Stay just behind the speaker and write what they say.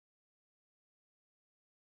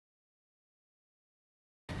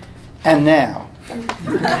And now,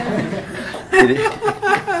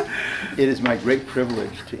 it is my great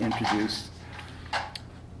privilege to introduce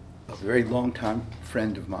a very long-time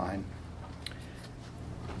friend of mine,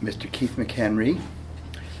 Mr. Keith McHenry,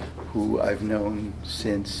 who I've known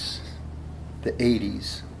since the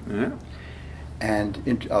 80s. Yeah.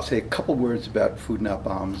 And I'll say a couple words about Food Not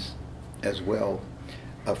Bombs as well.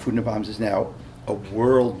 Food Not Bombs is now a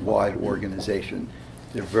worldwide organization.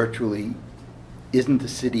 There virtually isn't a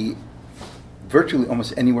city, virtually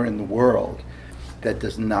almost anywhere in the world, that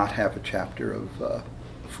does not have a chapter of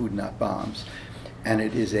Food Not Bombs. And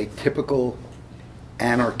it is a typical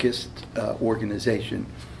anarchist organization,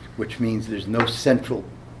 which means there's no central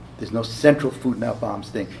Food Not Bombs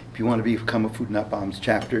thing. If you want to become a Food Not Bombs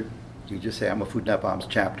chapter, you just say, I'm a Food Not Bombs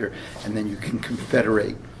chapter, and then you can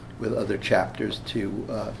confederate with other chapters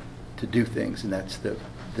to do things, and that's the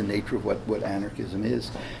nature of what anarchism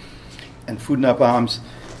is. And Food Not Bombs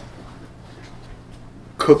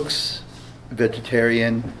cooks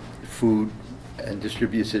vegetarian food and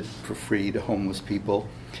distributes it for free to homeless people.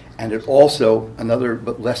 And it also, another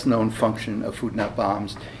but less known function of Food Not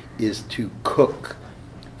Bombs is to cook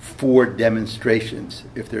for demonstrations.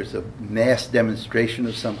 If there's a mass demonstration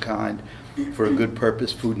of some kind for a good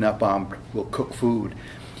purpose, Food Not Bomb will cook food.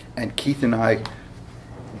 And Keith and I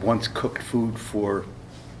once cooked food for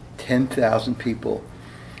 10,000 people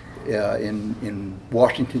in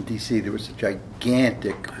Washington, D.C. There was a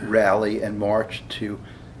gigantic rally and march to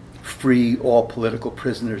free all political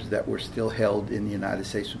prisoners that were still held in the United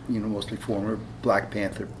States, mostly former Black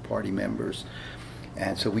Panther Party members.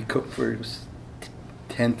 And so we cooked for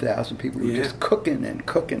 10,000 people. We were just cooking and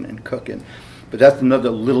cooking and cooking. But that's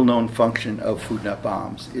another little known function of Food Not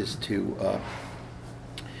Bombs, is to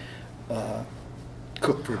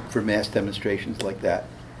cook for mass demonstrations like that.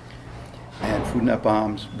 And Food Not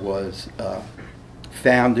Bombs was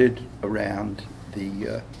founded around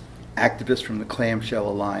the activists from the Clamshell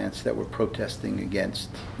Alliance that were protesting against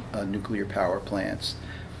nuclear power plants.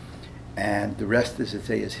 And the rest, as I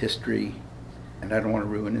say, is history. And I don't want to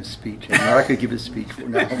ruin his speech. I know I could give his speech for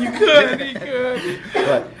now. You could.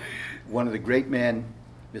 But one of the great men,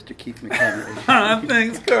 Mr. Keith McHenry.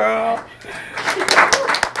 Thanks, Carl.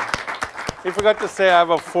 He forgot to say I have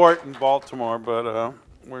a fort in Baltimore, but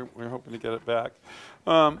we're hoping to get it back.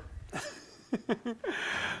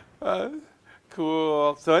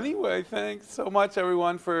 Cool. So anyway, thanks so much,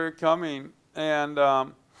 everyone, for coming. And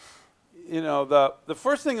the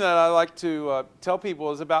first thing that I like to tell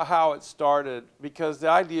people is about how it started, because the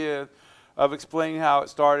idea of explaining how it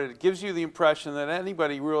started, it gives you the impression that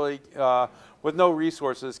anybody really, with no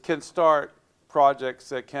resources, can start projects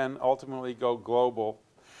that can ultimately go global.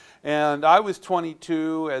 And I was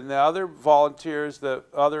 22, and the other volunteers, the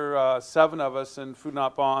other 7 of us in Food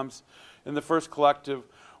Not Bombs in the first collective,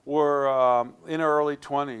 were in our early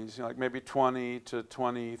 20s, like maybe 20 to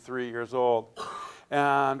 23 years old.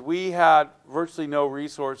 And we had virtually no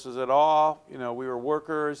resources at all. We were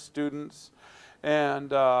workers, students,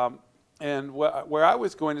 and where I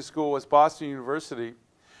was going to school was Boston University.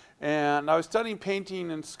 And I was studying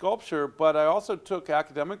painting and sculpture, but I also took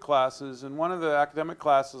academic classes. And one of the academic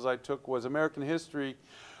classes I took was American history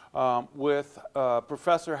with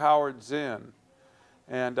Professor Howard Zinn.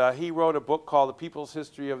 And he wrote a book called The People's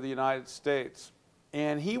History of the United States.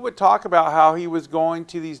 And he would talk about how he was going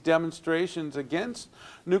to these demonstrations against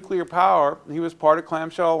nuclear power. He was part of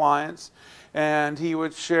Clamshell Alliance. And he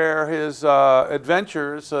would share his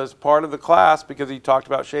adventures as part of the class, because he talked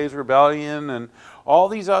about Shays' Rebellion and all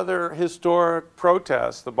these other historic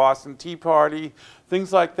protests, the Boston Tea Party,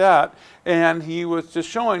 things like that. And he was just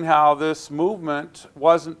showing how this movement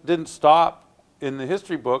didn't stop in the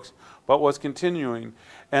history books, but was continuing.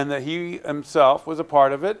 And that he himself was a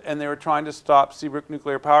part of it, and they were trying to stop Seabrook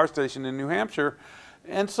Nuclear Power Station in New Hampshire.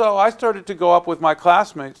 And so I started to go up with my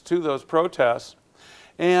classmates to those protests.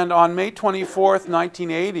 And on May 24th,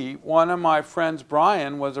 1980, one of my friends,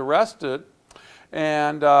 Brian, was arrested.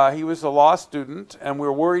 And he was a law student, and we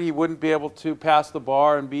were worried he wouldn't be able to pass the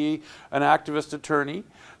bar and be an activist attorney.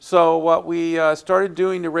 So what we started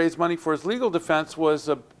doing to raise money for his legal defense was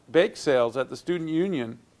bake sales at the student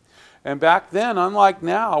union. And back then, unlike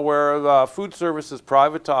now, where food service is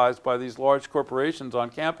privatized by these large corporations on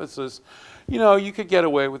campuses, you could get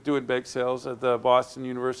away with doing bake sales at the Boston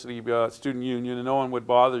University Student Union, and no one would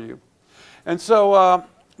bother you. And so,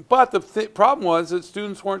 but the problem was that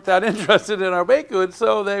students weren't that interested in our baked goods,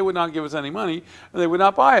 so they would not give us any money, and they would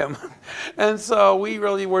not buy them. And so we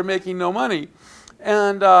really were making no money.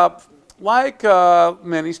 And like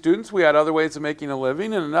many students, we had other ways of making a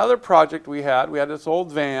living. And another project we had this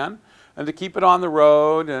old van and to keep it on the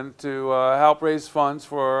road and to help raise funds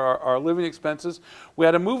for our living expenses, we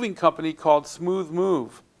had a moving company called Smooth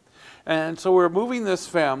Move. And so we were moving this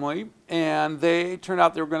family, and they turned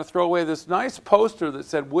out they were going to throw away this nice poster that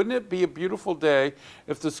said, wouldn't it be a beautiful day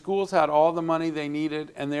if the schools had all the money they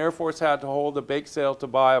needed and the Air Force had to hold a bake sale to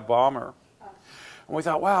buy a bomber? And we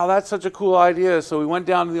thought, wow, that's such a cool idea. So we went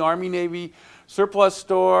down to the Army-Navy surplus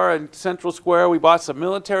store in Central Square. We bought some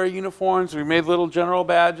military uniforms. We made little general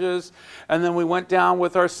badges. And then we went down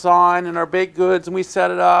with our sign and our baked goods, and we set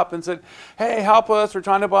it up and said, hey, help us. We're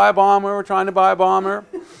trying to buy a bomber. We're trying to buy a bomber.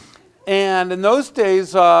 And in those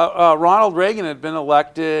days, Ronald Reagan had been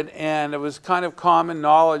elected, and it was kind of common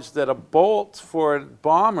knowledge that a bolt for a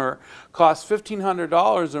bomber cost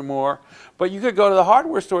 $1,500 or more, but you could go to the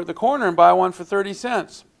hardware store at the corner and buy one for 30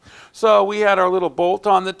 cents. So we had our little bolt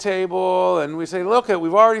on the table, and we say, look,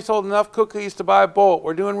 we've already sold enough cookies to buy a bolt.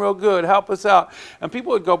 We're doing real good. Help us out. And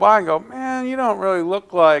people would go by and go, man, you don't really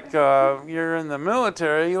look like you're in the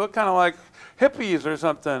military. You look kind of like hippies or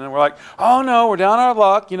something. And we're like, oh no, we're down our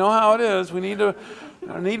luck. You know how it is. We need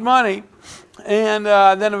money. And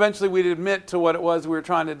then eventually we'd admit to what it was we were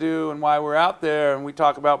trying to do and why we're out there. And we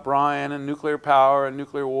talk about Brian and nuclear power and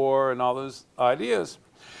nuclear war and all those ideas.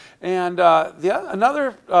 And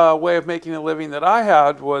another way of making a living that I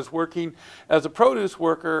had was working as a produce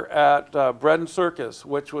worker at Bread and Circus,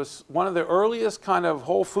 which was one of the earliest kind of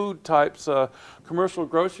whole food types commercial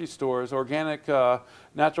grocery stores, organic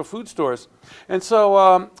natural food stores. And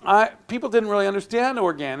so people didn't really understand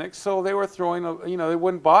organics, so they were throwing, they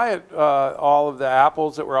wouldn't buy it, all of the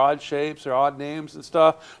apples that were odd shapes or odd names and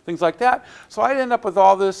stuff, things like that. So I'd end up with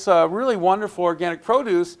all this really wonderful organic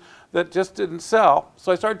produce that just didn't sell.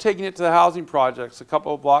 So I started taking it to the housing projects a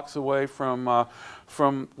couple of blocks away from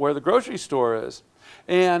where the grocery store is.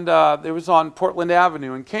 And it was on Portland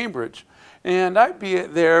Avenue in Cambridge. And I'd be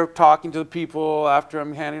there talking to the people after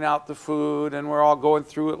I'm handing out the food, and we're all going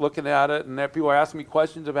through it, looking at it, and people are asking me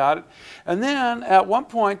questions about it. And then at one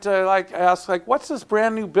point I asked, what's this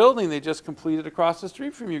brand new building they just completed across the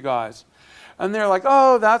street from you guys? And they're like,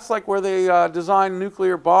 oh, that's like where they design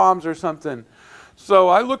nuclear bombs or something. So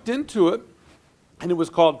I looked into it, and it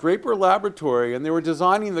was called Draper Laboratory, and they were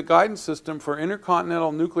designing the guidance system for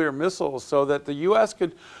intercontinental nuclear missiles so that the U.S.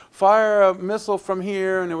 could fire a missile from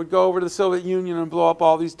here, and it would go over to the Soviet Union and blow up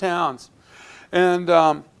all these towns. And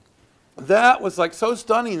that was like so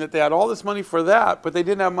stunning that they had all this money for that, but they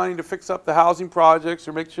didn't have money to fix up the housing projects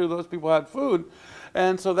or make sure those people had food.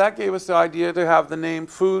 And so that gave us the idea to have the name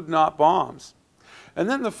Food Not Bombs. And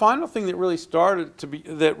then the final thing that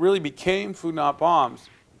really became Food Not Bombs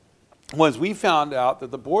was we found out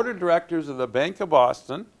that the board of directors of the Bank of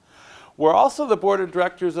Boston were also the board of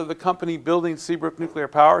directors of the company building Seabrook Nuclear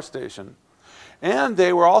Power Station. And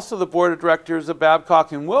they were also the board of directors of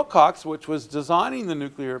Babcock and Wilcox, which was designing the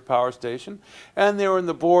nuclear power station. And they were in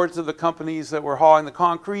the boards of the companies that were hauling the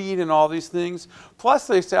concrete and all these things. Plus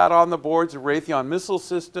they sat on the boards of Raytheon Missile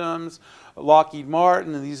Systems, Lockheed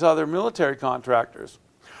Martin, and these other military contractors.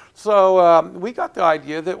 So we got the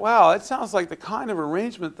idea that, wow, it sounds like the kind of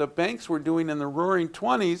arrangement the banks were doing in the roaring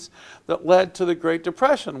 20s that led to the Great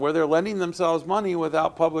Depression, where they're lending themselves money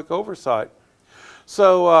without public oversight.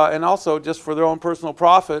 So, and also just for their own personal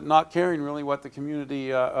profit, not caring really what the community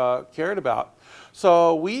cared about.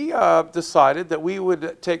 So we decided that we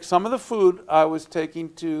would take some of the food I was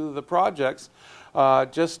taking to the projects, siphon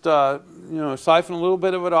a little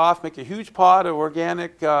bit of it off, make a huge pot of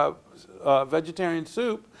organic vegetarian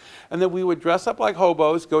soup, and then we would dress up like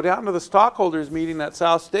hobos, go down to the stockholders meeting at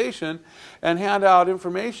South Station, and hand out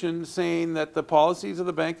information saying that the policies of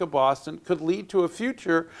the Bank of Boston could lead to a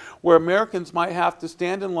future where Americans might have to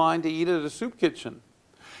stand in line to eat at a soup kitchen.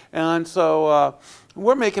 And so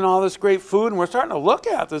we're making all this great food, and we're starting to look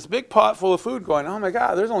at this big pot full of food going, oh my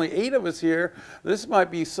God, there's only 8 of us here. This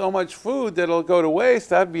might be so much food that it'll go to waste.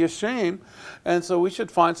 That'd be a shame. And so we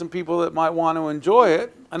should find some people that might want to enjoy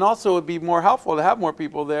it. And also it would be more helpful to have more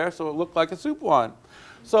people there so it looked like a soup line.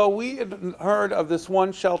 So we had heard of this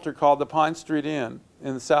one shelter called the Pine Street Inn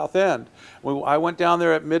in the South End. I went down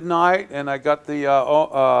there at midnight, and I got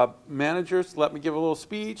the managers to let me give a little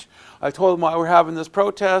speech. I told them why we're having this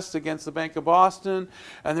protest against the Bank of Boston,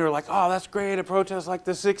 and they were like, oh, that's great, a protest like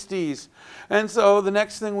the 60s. And so the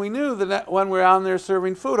next thing we knew, when we're out there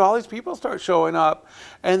serving food, all these people start showing up,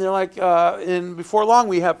 and they're like, and before long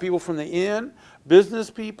we have people from the inn, business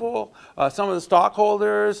people, some of the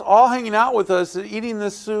stockholders, all hanging out with us, eating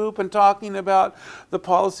this soup and talking about the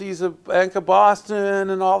policies of Bank of Boston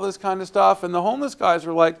and all this kind of stuff. And the homeless guys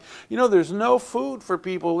were like, there's no food for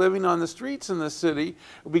people living on the streets in this city. It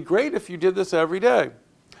would be great if you did this every day.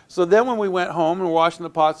 So then when we went home and were washing the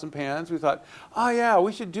pots and pans, we thought, oh yeah,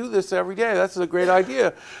 we should do this every day. That's a great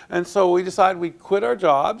idea. And so we decided we'd quit our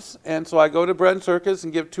jobs. And so I go to Bread and Circus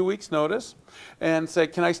and give 2 weeks notice and say,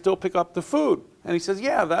 can I still pick up the food? And he says,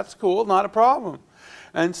 yeah, that's cool, not a problem.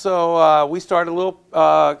 And so we started a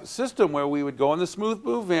little system where we would go in the Smooth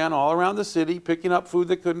Move van all around the city, picking up food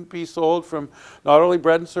that couldn't be sold from not only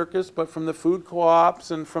Bread and Circus, but from the food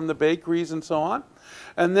co-ops and from the bakeries and so on.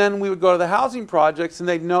 And then we would go to the housing projects, and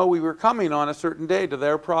they'd know we were coming on a certain day to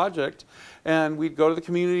their project. And we'd go to the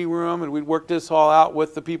community room, and we'd work this all out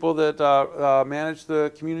with the people that manage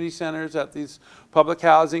the community centers at these public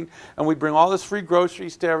housing. And we'd bring all this free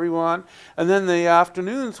groceries to everyone. And then in the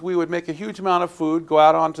afternoons, we would make a huge amount of food, go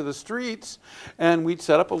out onto the streets, and we'd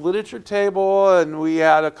set up a literature table. And we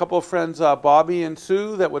had a couple of friends, Bobby and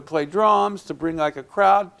Sue, that would play drums to bring like a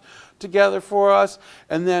crowd together for us.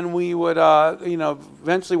 And then we would, you know,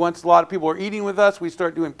 eventually once a lot of people were eating with us, we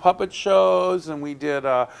started doing puppet shows, and we did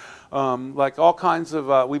like all kinds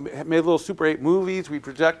of, we made little Super 8 movies we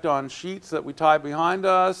project on sheets that we tie behind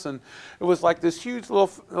us, and it was like this huge little,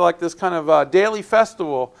 like this kind of daily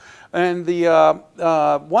festival. And the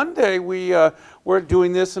one day we were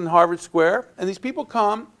doing this in Harvard Square, and these people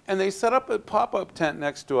come and they set up a pop-up tent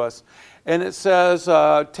next to us, and it says,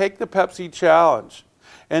 take the Pepsi challenge.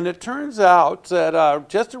 And it turns out that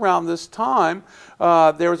just around this time,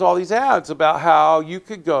 there was all these ads about how you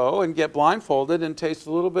could go and get blindfolded and taste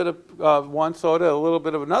a little bit of one soda, a little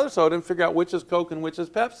bit of another soda, and figure out which is Coke and which is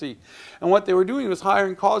Pepsi. And what they were doing was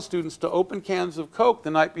hiring college students to open cans of Coke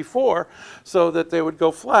the night before so that they would go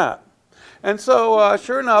flat. And so,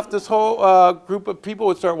 sure enough, this whole group of people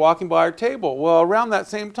would start walking by our table. Well, around that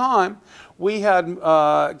same time, we had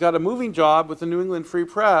got a moving job with the New England Free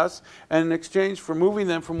Press, and in exchange for moving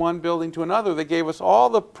them from one building to another, they gave us all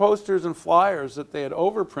the posters and flyers that they had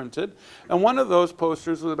overprinted. And one of those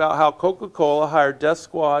posters was about how Coca-Cola hired death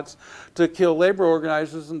squads to kill labor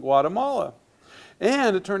organizers in Guatemala.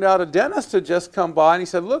 And it turned out a dentist had just come by, and he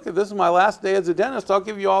said, look, this is my last day as a dentist. I'll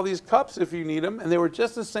give you all these cups if you need them. And they were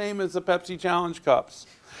just the same as the Pepsi Challenge cups.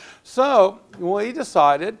 So we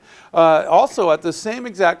decided, also at the same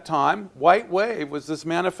exact time, White Wave was this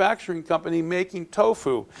manufacturing company making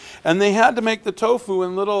tofu. And they had to make the tofu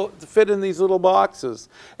in to fit in these little boxes.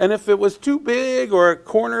 And if it was too big or a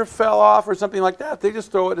corner fell off or something like that, they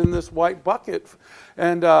just throw it in this white bucket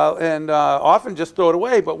and often just throw it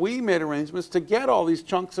away. But we made arrangements to get all these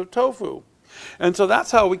chunks of tofu. And so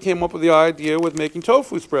that's how we came up with the idea with making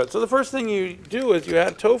tofu spread. So the first thing you do is you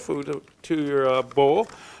add tofu to your bowl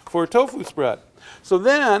for a tofu spread. So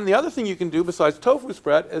then the other thing you can do besides tofu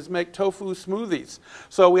spread is make tofu smoothies.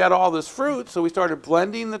 So we had all this fruit, so we started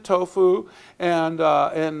blending the tofu and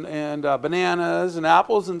bananas and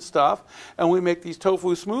apples and stuff, and we make these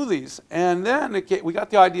tofu smoothies. And then we got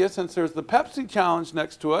the idea, since there's the Pepsi challenge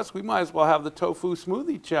next to us, we might as well have the tofu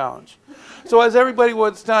smoothie challenge. So as everybody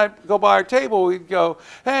would go by our table, we'd go,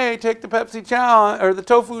 hey, take the Pepsi challenge, or the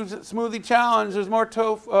tofu smoothie challenge. There's more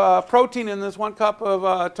protein in this 1 cup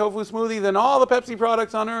of tofu smoothie than all the Pepsi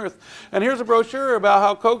products on earth. And here's a brochure about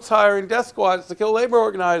how Coke's hiring death squads to kill labor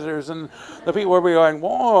organizers. And the people were going,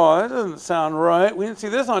 whoa, that doesn't sound right. We didn't see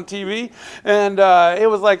this on TV. And it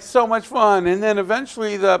was like so much fun. And then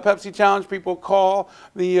eventually the Pepsi challenge people call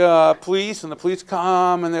the police, and the police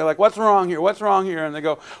come, and they're like, what's wrong here? What's wrong here? And they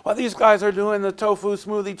go, well, these guys are doing the tofu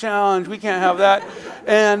smoothie challenge. We can't have that.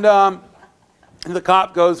 And the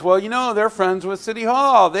cop goes, well, you know, they're friends with City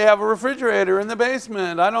Hall. They have a refrigerator in the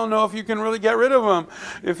basement. I don't know if you can really get rid of them.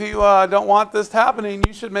 If you don't want this happening,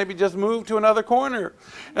 you should maybe just move to another corner.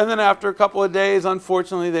 And then after a couple of days,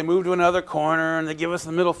 unfortunately, they move to another corner, and they give us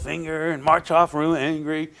the middle finger and march off really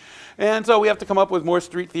angry. And so we have to come up with more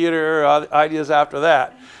street theater ideas after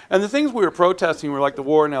that. And the things we were protesting were like the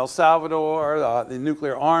war in El Salvador, the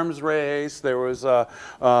nuclear arms race. There was,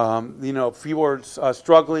 you know, people were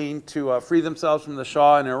struggling to free themselves from the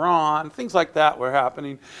Shah in Iran. Things like that were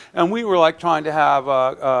happening. And we were like trying to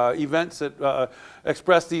have events that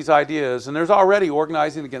express these ideas. And there's already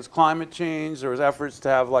organizing against climate change. There was efforts to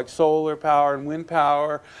have like solar power and wind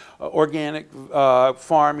power, organic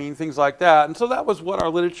farming, things like that. And so that was what our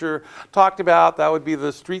literature talked about. That would be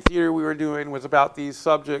the street theater we were doing, was about these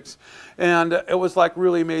subjects. And it was like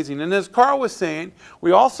really amazing. And as Carl was saying,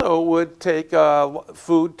 we also would take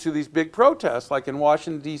food to these big protests, like in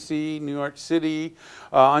Washington, D.C., New York City.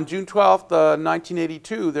 On June 12th,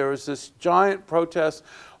 1982, there was this giant protest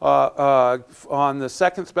on the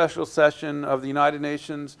second special session of the United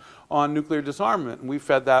Nations on nuclear disarmament. And we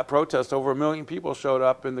fed that protest. Over 1 million people showed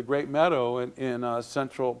up in the Great Meadow in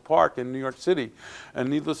Central Park in New York City. And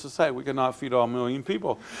needless to say, we could not feed all 1 million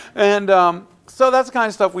people. And so that's the kind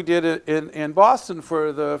of stuff we did in Boston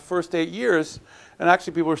for the first 8 years. And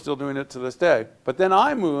actually, people are still doing it to this day. But then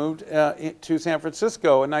I moved to San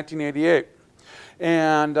Francisco in 1988.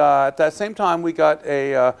 And at that same time, we got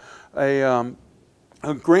a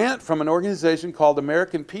grant from an organization called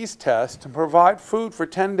American Peace Test to provide food for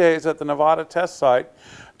 10 days at the Nevada test site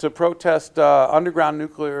to protest underground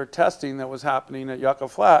nuclear testing that was happening at Yucca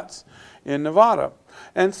Flats in Nevada.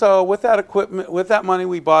 And so with that equipment, with that money,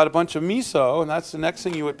 we bought a bunch of miso, and that's the next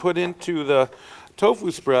thing you would put into the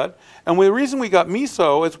tofu spread. And the reason we got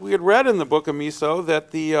miso is we had read in the book of miso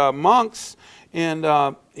that the monks in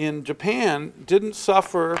Japan didn't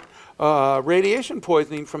suffer radiation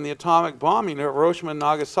poisoning from the atomic bombing at Hiroshima and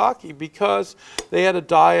Nagasaki because they had a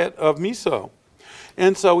diet of miso.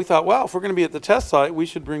 And so we thought, well, if we're going to be at the test site, we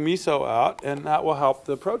should bring miso out, and that will help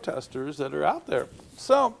the protesters that are out there.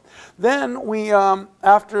 So then we,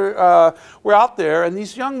 after we're out there, and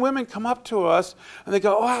these young women come up to us, and they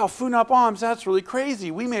go, wow, food not bombs, that's really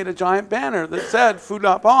crazy. We made a giant banner that said food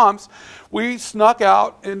not bombs. We snuck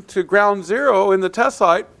out into ground zero in the test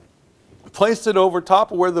site, placed it over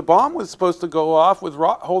top of where the bomb was supposed to go off, with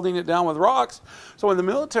holding it down with rocks. So when the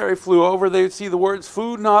military flew over, they'd see the words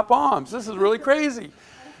food not bombs. This is really crazy.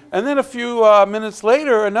 And then a few minutes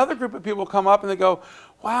later, another group of people come up and they go,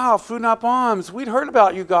 wow, food not bombs. We'd heard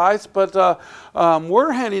about you guys, but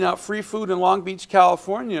we're handing out free food in Long Beach,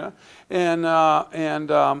 California, and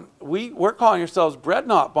we're calling ourselves bread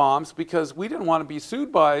not bombs because we didn't want to be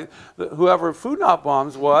sued by whoever food not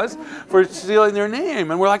bombs was for stealing their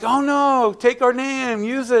name. And we're like, oh no, take our name,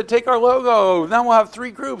 use it, take our logo. Then we'll have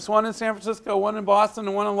 3 groups, one in San Francisco, one in Boston,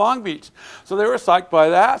 and one in Long Beach. So they were psyched by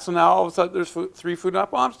that. So now all of a sudden there's 3 food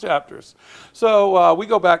not bombs chapters. So we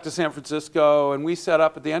go back to San Francisco and we set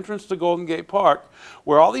up at the entrance to Golden Gate Park,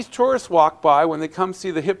 where all these tourists walk by when they come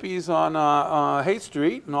see the hippies on Haight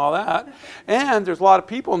Street and all that. And there's a lot of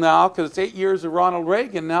people now, because it's 8 years of Ronald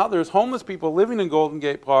Reagan now. There's homeless people living in Golden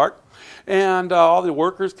Gate Park. And all the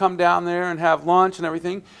workers come down there and have lunch and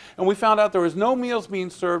everything. And we found out there was no meals being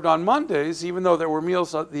served on Mondays, even though there were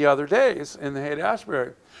meals the other days in the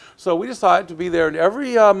Haight-Ashbury. So we decided to be there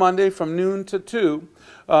every Monday from noon to 2,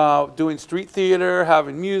 doing street theater,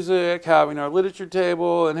 having music, having our literature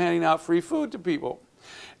table, and handing out free food to people.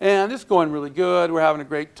 And it's going really good. We're having a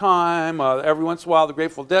great time. Every once in a while, the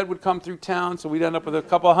Grateful Dead would come through town, so we'd end up with a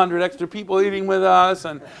couple hundred extra people eating with us,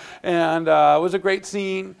 and it was a great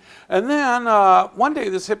scene. And then one day,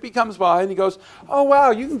 this hippie comes by, and he goes, oh, wow,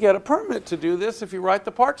 you can get a permit to do this if you write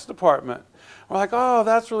the Parks Department. We're like, oh,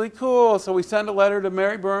 that's really cool. So we send a letter to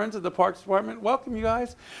Mary Burns at the Parks Department. Welcome, you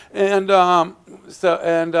guys. And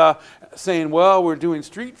saying, well, we're doing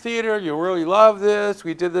street theater. You'll really love this.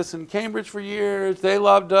 We did this in Cambridge for years. They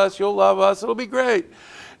loved us. You'll love us. It'll be great.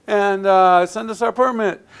 And send us our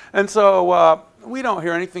permit. And so we don't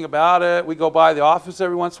hear anything about it. We go by the office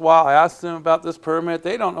every once in a while. I ask them about this permit.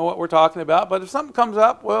 They don't know what we're talking about. But if something comes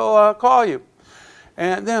up, we'll call you.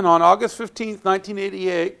 And then on August 15th,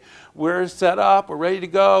 1988, we're set up, we're ready to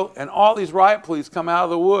go, and all these riot police come out of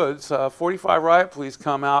the woods. 45 riot police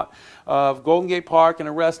come out of Golden Gate Park and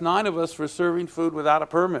arrest 9 of us for serving food without a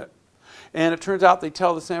permit. And it turns out they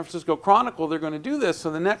tell the San Francisco Chronicle they're going to do this. So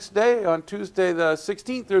the next day, on Tuesday the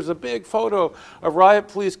 16th, there's a big photo of riot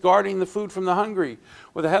police guarding the food from the hungry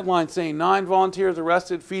with a headline saying, 9 volunteers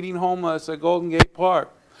arrested feeding homeless at Golden Gate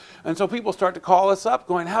Park. And so people start to call us up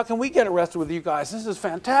going, how can we get arrested with you guys? This is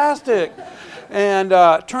fantastic. And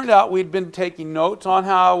it turned out we'd been taking notes on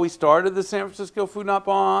how we started the San Francisco Food Not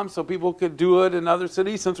Bombs so people could do it in other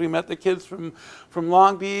cities since we met the kids from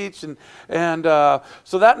Long Beach. And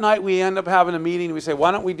so that night we end up having a meeting. We say,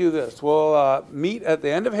 why don't we do this? We'll meet at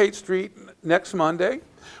the end of Haight Street next Monday.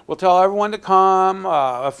 We'll tell everyone to come.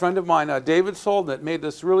 A friend of mine, David Solnit, made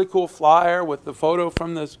this really cool flyer with the photo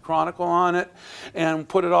from this Chronicle on it and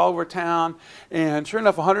put it all over town. And sure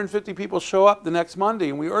enough, 150 people show up the next Monday.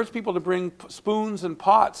 And we urge people to bring spoons and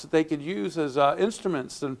pots that they could use as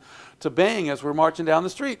instruments and to bang as we're marching down the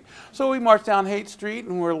street. So we march down Haight Street,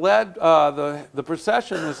 and we're led, the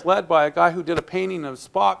procession is led by a guy who did a painting of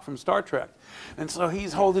Spock from Star Trek. And so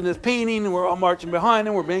he's holding his painting, and we're all marching behind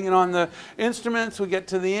him. We're banging on the instruments. We get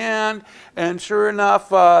to the end, and sure enough,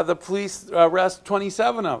 the police arrest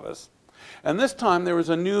 27 of us. And this time there was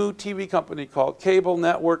a new TV company called Cable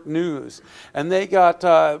Network News. And they got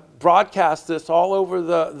broadcast this all over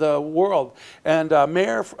the world. And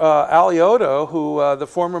Mayor Alioto, who the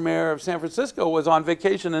former mayor of San Francisco, was on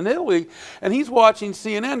vacation in Italy. And he's watching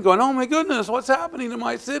CNN going, oh my goodness, what's happening in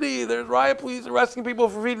my city? There's riot police arresting people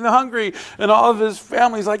for feeding the hungry. And all of his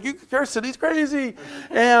family's like, your city's crazy.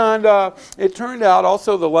 And it turned out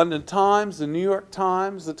also the London Times, the New York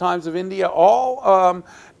Times, the Times of India, all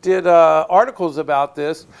did articles about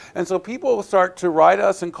this. And so people start to write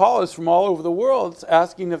us and call us from all over the world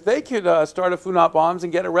asking if they could start a food not bombs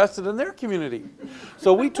and get arrested in their community.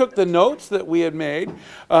 So we took the notes that we had made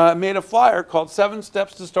a flyer called 7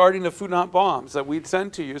 Steps to Starting a Food Not Bombs that we'd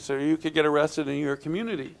send to you so you could get arrested in your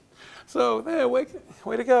community. So, yeah, way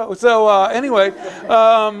to go. So, anyway,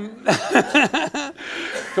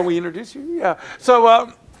 can we introduce you? Yeah.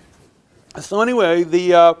 So anyway,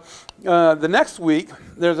 the next week,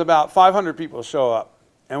 there's about 500 people show up.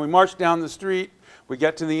 And we march down the street. We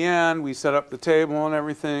get to the end. We set up the table and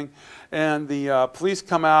everything. And the police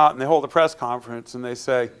come out, and they hold a press conference, and they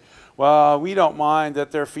say, well, we don't mind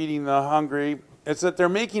that they're feeding the hungry. It's that they're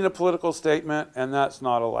making a political statement, and that's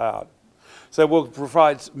not allowed. So we'll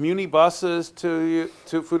provide muni buses to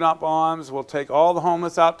Food Not Bombs. We'll take all the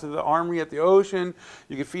homeless out to the armory at the ocean.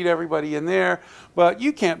 You can feed everybody in there. But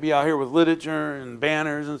you can't be out here with literature and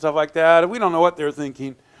banners and stuff like that. We don't know what they're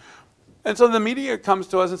thinking. And so the media comes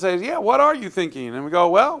to us and says, yeah, what are you thinking? And we go,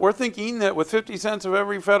 well, we're thinking that with 50 cents of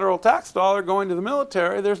every federal tax dollar going to the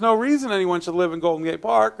military, there's no reason anyone should live in Golden Gate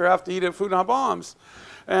Park or have to eat at Food Not Bombs.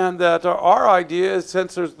 And that our idea is,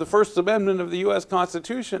 since there's the First Amendment of the U.S.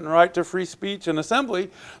 Constitution, right to free speech and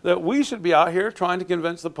assembly, that we should be out here trying to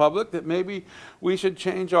convince the public that maybe we should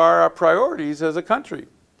change our priorities as a country.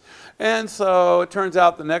 And so it turns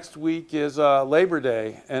out the next week is Labor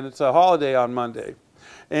Day, and it's a holiday on Monday.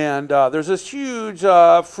 And there's this huge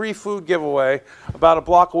free food giveaway about a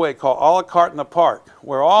block away called A La Carte in the Park,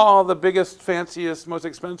 where all the biggest, fanciest, most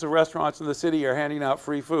expensive restaurants in the city are handing out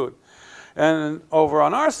free food. And over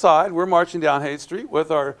on our side, we're marching down Haight Street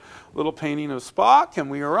with our little painting of Spock, and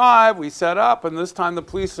we arrive, we set up, and this time the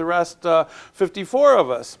police arrest 54 of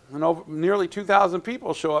us. And nearly 2,000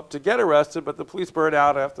 people show up to get arrested, but the police burn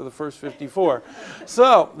out after the first 54.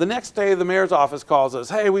 So the next day, the mayor's office calls us,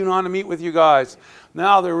 hey, we want to meet with you guys.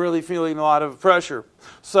 Now they're really feeling a lot of pressure.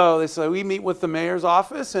 So they say, we meet with the mayor's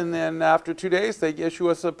office, and then after 2 days, they issue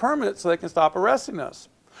us a permit so they can stop arresting us.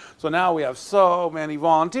 So now we have so many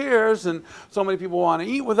volunteers and so many people want to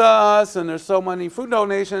eat with us, and there's so many food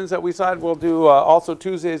donations that we decided we'll do also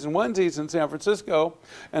Tuesdays and Wednesdays in San Francisco.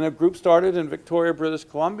 And a group started in Victoria, British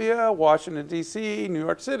Columbia, Washington, D.C., New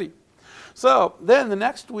York City. So then the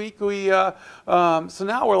next week, so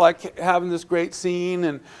now we're like having this great scene,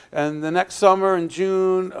 and the next summer in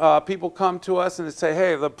June, people come to us and they say,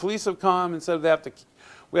 hey, the police have come and said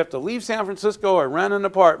we have to leave San Francisco or rent an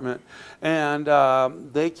apartment. And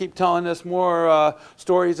they keep telling us more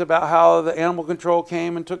stories about how the animal control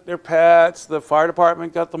came and took their pets. The fire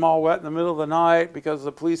department got them all wet in the middle of the night because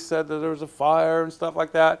the police said that there was a fire and stuff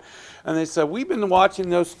like that. And they said, we've been watching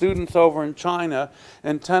those students over in China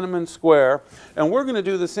in Tiananmen Square, and we're going to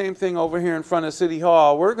do the same thing over here in front of City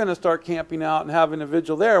Hall. We're going to start camping out and having a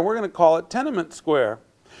vigil there, and we're going to call it Tenement Square.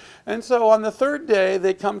 And so on the third day,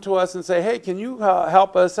 they come to us and say, hey, can you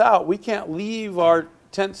help us out? We can't leave our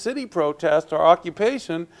tent city protest, our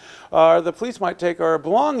occupation. The police might take our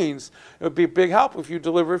belongings. It would be a big help if you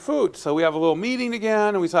delivered food. So we have a little meeting again,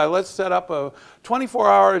 and we say, let's set up a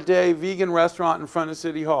 24-hour-a-day vegan restaurant in front of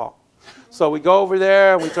City Hall. So we go over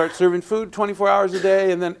there, and we start serving food 24 hours a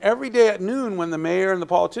day, and then every day at noon when the mayor and the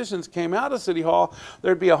politicians came out of City Hall,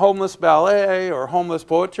 there'd be a homeless ballet or homeless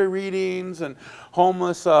poetry readings and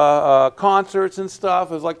homeless concerts and stuff.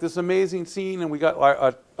 It was like this amazing scene, and we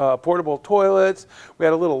got portable toilets. We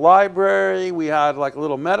had a little library. We had like a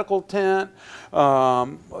little medical tent.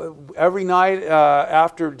 Every night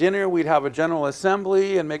after dinner, we'd have a general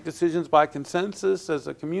assembly and make decisions by consensus as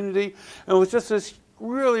a community. And it was just this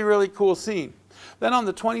really, really cool scene. Then on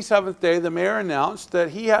the 27th day, the mayor announced that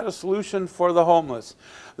he had a solution for the homeless,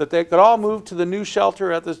 that they could all move to the new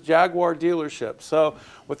shelter at this Jaguar dealership. So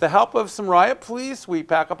with the help of some riot police, we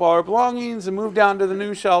pack up all our belongings and move down to the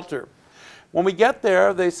new shelter. When we get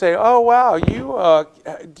there, they say, oh, wow,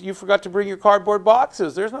 you forgot to bring your cardboard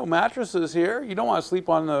boxes. There's no mattresses here. You don't want to sleep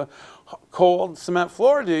on the cold cement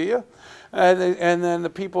floor, do you? And then the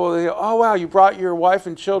people, they go, oh, wow, you brought your wife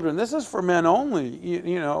and children. This is for men only.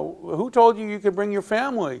 You know, who told you you could bring your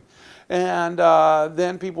family? And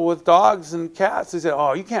then people with dogs and cats, they say,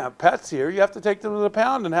 oh, you can't have pets here. You have to take them to the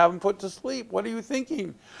pound and have them put to sleep. What are you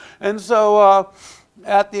thinking? And so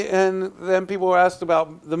at the end, then people were asked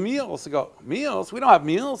about the meals. They go, meals? We don't have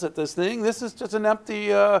meals at this thing. This is just an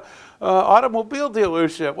empty automobile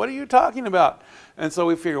dealership. What are you talking about? And so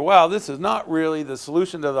we figure, wow, this is not really the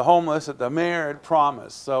solution to the homeless that the mayor had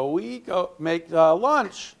promised. So we go make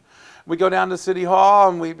lunch. We go down to City Hall,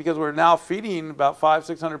 and because we're now feeding about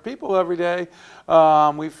 500-600 people every day,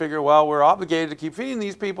 we figure, well, we're obligated to keep feeding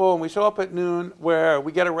these people, and we show up at noon where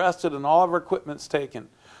we get arrested and all of our equipment's taken.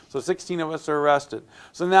 So 16 of us are arrested.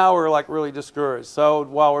 So now we're like really discouraged. So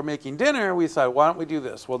while we're making dinner, we decide, why don't we do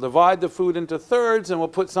this? We'll divide the food into thirds, and we'll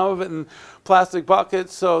put some of it in plastic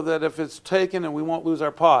buckets so that if it's taken, and we won't lose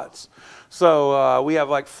our pots. So we have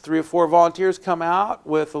like 3 or 4 volunteers come out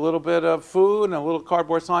with a little bit of food and a little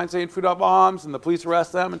cardboard sign saying food not bombs, and the police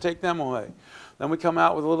arrest them and take them away. Then we come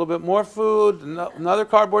out with a little bit more food, another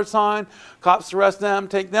cardboard sign, cops arrest them,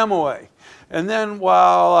 take them away. And then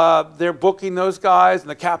while they're booking those guys and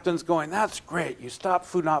the captain's going, that's great, you stopped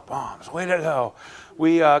food not bombs, way to go.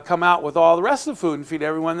 We come out with all the rest of the food and feed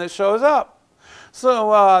everyone that shows up.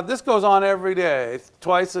 So this goes on every day,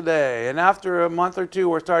 twice a day. And after a month or two,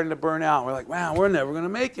 we're starting to burn out. We're like, man, we're never going to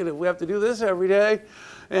make it if we have to do this every day.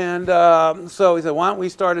 And so he said, why don't we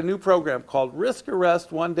start a new program called Risk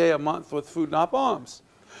Arrest 1 Day a Month with Food Not Bombs.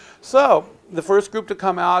 So the first group to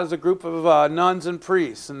come out is a group of nuns and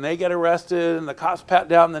priests, and they get arrested, and the cops pat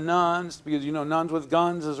down the nuns because, you know, nuns with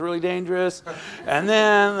guns is really dangerous. And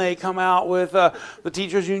then they come out with the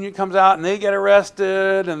teachers union comes out, and they get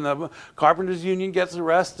arrested, and the carpenters union gets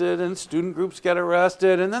arrested, and student groups get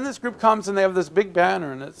arrested. And then this group comes, and they have this big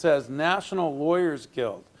banner, and it says National Lawyers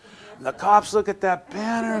Guild. And the cops look at that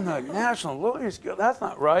banner and they're like, National Lawyers Guild, that's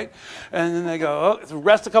not right. And then they go, oh,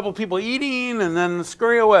 arrest a couple of people eating and then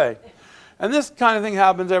scurry away. And this kind of thing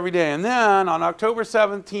happens every day. And then on October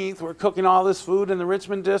 17th, we're cooking all this food in the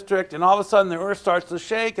Richmond district, and all of a sudden the earth starts to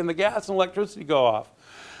shake and the gas and electricity go off.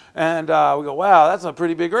 And we go, wow, that's a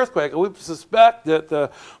pretty big earthquake. We suspect that the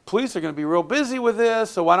police are going to be real busy with this,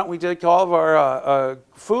 so why don't we take all of our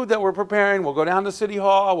food that we're preparing, we'll go down to City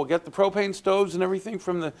Hall, we'll get the propane stoves and everything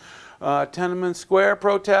from the Tenement Square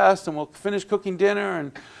protest, and we'll finish cooking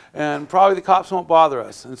dinner, and probably the cops won't bother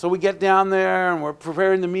us. And so we get down there, and we're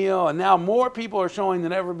preparing the meal, and now more people are showing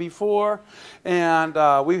than ever before. And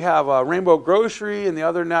we have Rainbow Grocery and the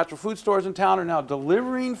other natural food stores in town are now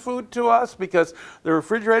delivering food to us because the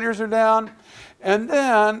refrigerators are down. And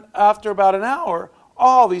then after about an hour,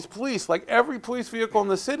 all these police, like every police vehicle in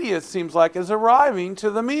the city, it seems like, is arriving to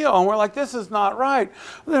the meal. And we're like, this is not right.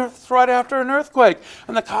 It's right after an earthquake.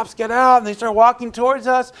 And the cops get out, and they start walking towards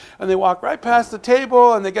us, and they walk right past the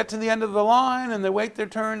table, and they get to the end of the line, and they wait their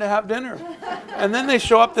turn to have dinner. And then they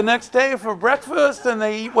show up the next day for breakfast, and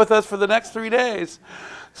they eat with us for the next 3 days.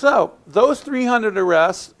 So those 300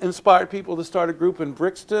 arrests inspired people to start a group in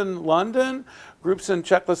Brixton, London, groups in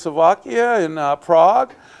Czechoslovakia, in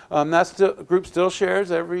Prague. That group still shares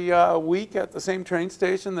every week at the same train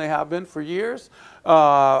station. They have been for years.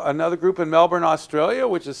 Another group in Melbourne, Australia,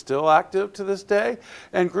 which is still active to this day.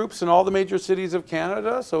 And groups in all the major cities of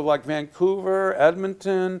Canada, so like Vancouver,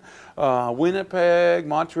 Edmonton, Winnipeg,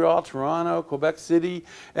 Montreal, Toronto, Quebec City,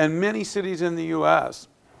 and many cities in the U.S.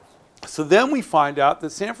 So then we find out that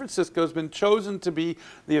San Francisco has been chosen to be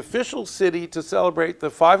the official city to celebrate the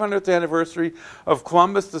 500th anniversary of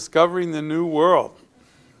Columbus discovering the New World.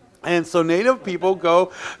 And so Native people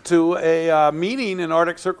go to a meeting in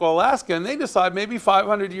Arctic Circle, Alaska, and they decide maybe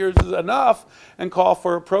 500 years is enough and call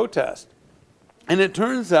for a protest. And it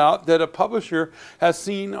turns out that a publisher has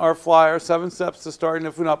seen our flyer, 7 Steps to Starting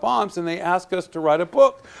a Food Not Bombs, and they ask us to write a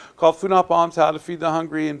book called Food Not Bombs, How to Feed the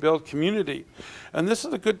Hungry and Build Community. And this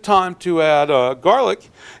is a good time to add garlic.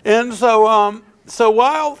 And so,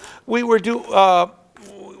 while we were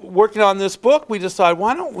working on this book, we decided,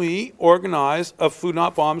 why don't we organize a Food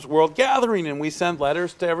Not Bombs World Gathering? And we send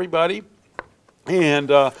letters to everybody and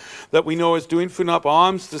that we know is doing Food Not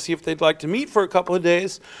Bombs to see if they'd like to meet for a couple of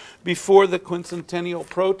days before the quincentennial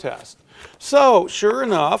protest. So sure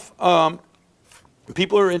enough,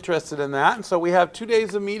 people are interested in that, and so we have 2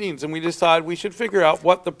 days of meetings, and we decide we should figure out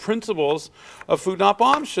what the principles of Food Not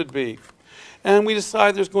Bombs should be. And we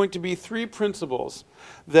decide there's going to be 3 principles.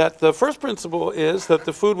 That the first principle is that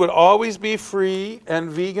the food would always be free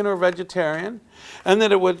and vegan or vegetarian, and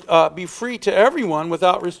that it would be free to everyone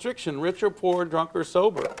without restriction, rich or poor, drunk or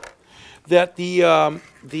sober. That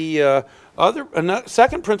the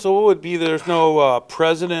second principle would be there's no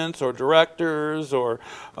presidents or directors or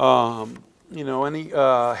any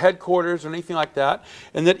headquarters or anything like that,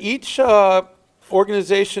 and that each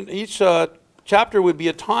organization, each chapter would be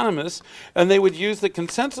autonomous, and they would use the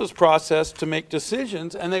consensus process to make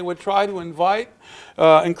decisions, and they would try to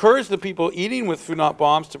encourage the people eating with Food Not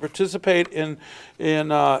Bombs to participate in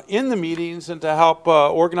the meetings and to help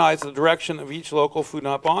organize the direction of each local Food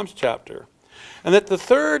Not Bombs chapter. And that the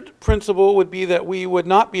third principle would be that we would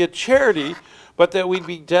not be a charity, but that we'd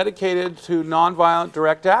be dedicated to nonviolent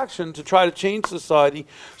direct action to try to change society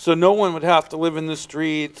so no one would have to live in the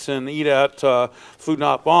streets and eat at Food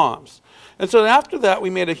Not Bombs. And so after that, we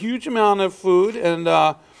made a huge amount of food, and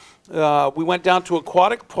we went down to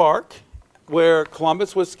Aquatic Park, where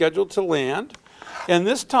Columbus was scheduled to land. And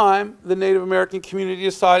this time, the Native American community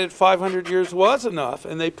decided 500 years was enough,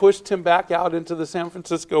 and they pushed him back out into the San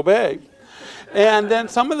Francisco Bay. And then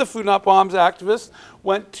some of the Food Not Bombs activists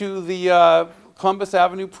went to the Columbus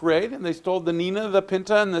Avenue Parade, and they stole the Nina, the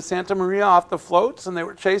Pinta, and the Santa Maria off the floats, and they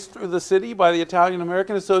were chased through the city by the Italian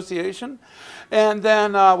American Association. And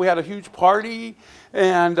then we had a huge party,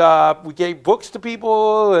 and we gave books to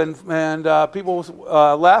people, and people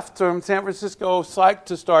left from San Francisco psyched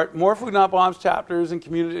to start more Food Not Bombs chapters in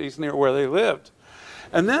communities near where they lived.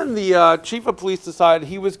 And then the chief of police decided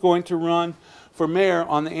he was going to run for mayor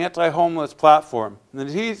on the anti-homeless platform. And then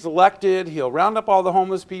he's elected, he'll round up all the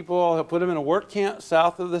homeless people, he'll put them in a work camp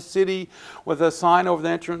south of the city with a sign over the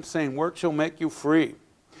entrance saying, "Work shall make you free."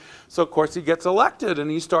 So of course he gets elected, and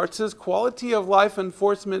he starts his quality of life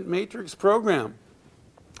enforcement matrix program.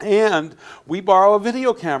 And we borrow a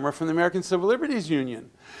video camera from the American Civil Liberties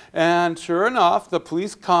Union. And sure enough, the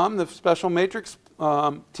police come, the special matrix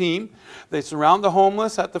team. They surround the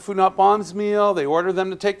homeless at the Food Not Bombs meal. They order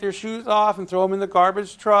them to take their shoes off and throw them in the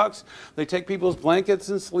garbage trucks. They take people's blankets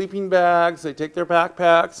and sleeping bags. They take their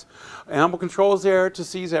backpacks. Animal control is there to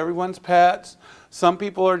seize everyone's pets. Some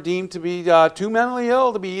people are deemed to be too mentally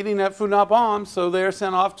ill to be eating at Food Not Bombs, so they're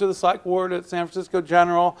sent off to the psych ward at San Francisco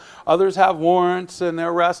General. Others have warrants and they're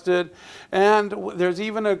arrested. And there's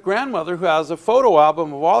even a grandmother who has a photo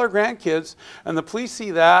album of all her grandkids, and the police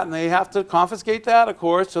see that, and they have to confiscate that, of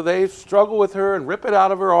course, so they struggle with her and rip it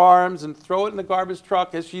out of her arms and throw it in the garbage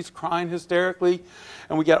truck as she's crying hysterically.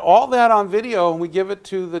 And we get all that on video, and we give it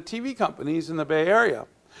to the TV companies in the Bay Area.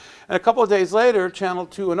 And a couple of days later, Channel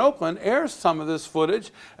 2 in Oakland airs some of this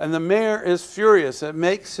footage, and the mayor is furious. It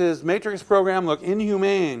makes his matrix program look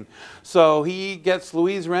inhumane. So he gets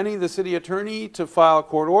Louise Rennie, the city attorney, to file a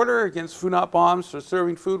court order against Food Not Bombs for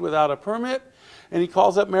serving food without a permit. And he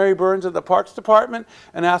calls up Mary Burns at the Parks Department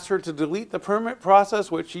and asks her to delete the permit process,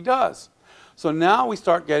 which she does. So now we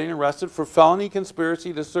start getting arrested for felony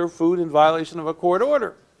conspiracy to serve food in violation of a court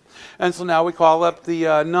order. And so now we call up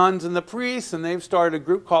the nuns and the priests, and they've started a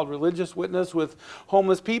group called Religious Witness with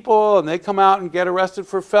homeless people, and they come out and get arrested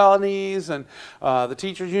for felonies, and the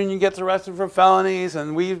teachers union gets arrested for felonies,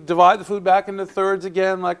 and we divide the food back into thirds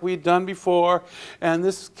again like we'd done before, and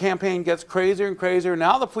this campaign gets crazier and crazier.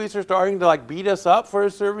 Now the police are starting to like beat us up for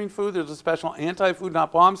serving food. There's a special anti-Food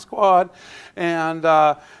Not Bomb squad, and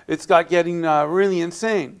it's getting really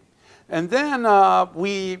insane. And then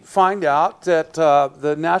we find out that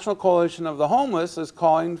the National Coalition of the Homeless is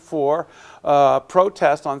calling for a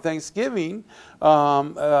protest on Thanksgiving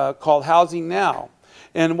called Housing Now.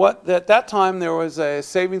 And at that time there was a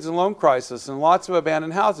savings and loan crisis and lots of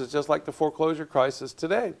abandoned houses, just like the foreclosure crisis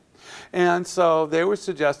today. And so they were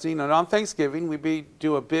suggesting that on Thanksgiving we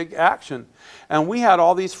do a big action. And we had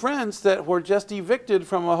all these friends that were just evicted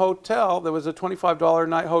from a hotel. There was a $25 a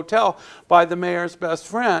night hotel by the mayor's best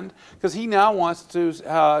friend, because he now wants to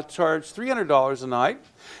charge $300 a night.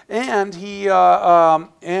 And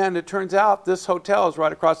and it turns out this hotel is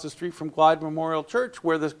right across the street from Glide Memorial Church,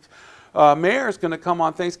 where the mayor is going to come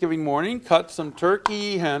on Thanksgiving morning, cut some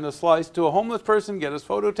turkey, hand a slice to a homeless person, get his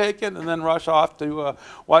photo taken, and then rush off to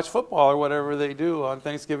watch football or whatever they do on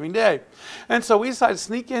Thanksgiving Day. And so we decided to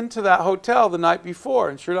sneak into that hotel the night before.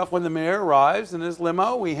 And sure enough, when the mayor arrives in his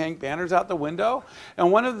limo, we hang banners out the window.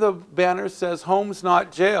 And one of the banners says, "Homes,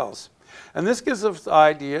 not jails." And this gives us the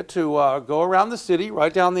idea to go around the city,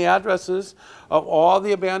 write down the addresses of all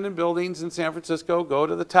the abandoned buildings in San Francisco, go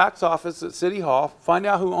to the tax office at City Hall, find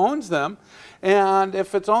out who owns them, and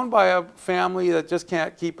if it's owned by a family that just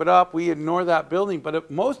can't keep it up, we ignore that building. But if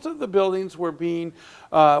most of the buildings were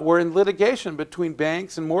in litigation between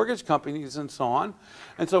banks and mortgage companies and so on.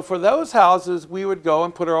 And so for those houses, we would go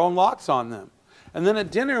and put our own locks on them. And then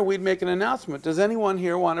at dinner, we'd make an announcement. Does anyone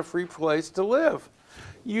here want a free place to live?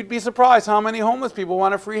 You'd be surprised how many homeless people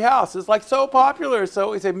want a free house. It's like so popular.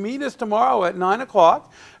 So we say, meet us tomorrow at 9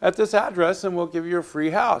 o'clock at this address and we'll give you a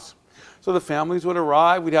free house. So the families would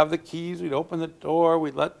arrive, we'd have the keys, we'd open the door,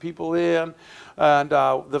 we'd let people in, and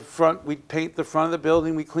we'd paint the front of the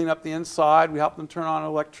building, we'd clean up the inside, we'd help them turn on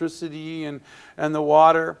electricity and the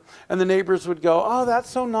water. And the neighbors would go, oh,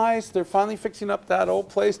 that's so nice, they're finally fixing up that old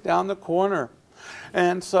place down the corner.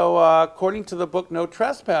 And so according to the book No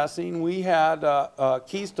Trespassing, we had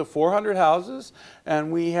keys to 400 houses,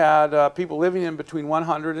 and we had people living in between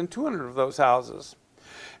 100 and 200 of those houses.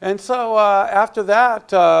 And so after that,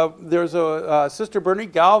 there's Sister Bernie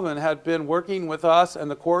Galvin had been working with us and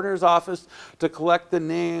the coroner's office to collect the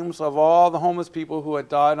names of all the homeless people who had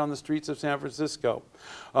died on the streets of San Francisco,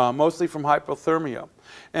 mostly from hypothermia.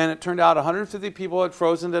 And it turned out 150 people had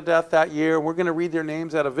frozen to death that year. We're going to read their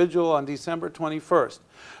names at a vigil on December 21st.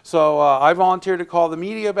 So I volunteered to call the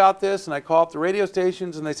media about this, and I call up the radio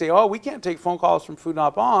stations, and they say, oh, we can't take phone calls from Food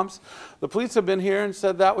Not Bombs. The police have been here and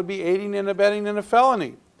said that would be aiding and abetting in a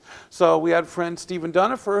felony. So we had friend Stephen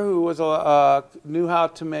Dunifer, who was knew how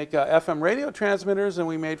to make FM radio transmitters, and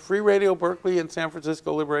we made Free Radio Berkeley and San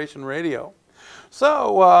Francisco Liberation Radio.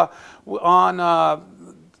 So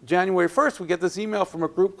on January 1st, we get this email from a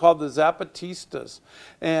group called the Zapatistas,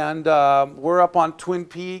 and we're up on Twin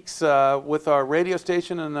Peaks with our radio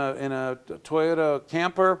station in a Toyota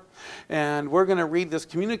camper, and we're going to read this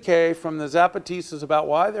communique from the Zapatistas about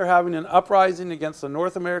why they're having an uprising against the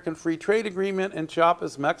North American Free Trade Agreement in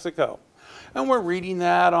Chiapas, Mexico. And we're reading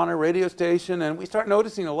that on a radio station, and we start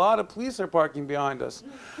noticing a lot of police are parking behind us.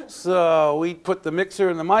 So we put the mixer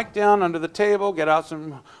and the mic down under the table, get out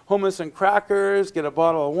some hummus and crackers, get a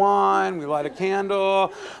bottle of wine, we light a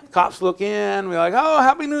candle, cops look in, we're like, oh,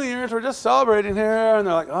 Happy New Year's, we're just celebrating here. And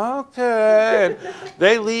they're like, okay. And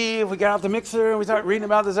they leave, we get out the mixer, and we start reading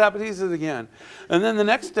about the Zapatistas again. And then the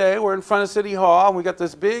next day, we're in front of City Hall, and we got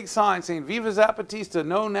this big sign saying, Viva Zapatista,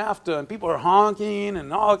 no NAFTA, and people are honking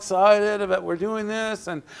and all excited about we're doing this,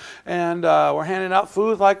 and we're handing out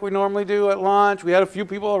food like we normally do at lunch. We had a few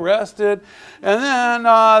people arrested, and then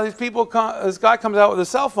this guy comes out with a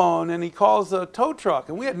cell phone, and he calls a tow truck,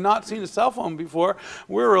 and we had not seen a cell phone before.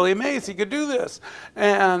 We were really amazed he could do this,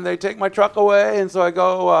 and they take my truck away, and so I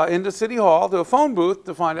go into City Hall to a phone booth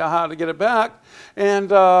to find out how to get it back,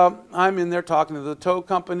 and I'm in there talking to the tow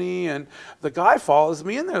company, and the guy follows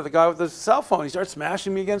me in there, the guy with the cell phone. He starts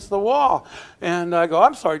smashing me against the wall, and I go,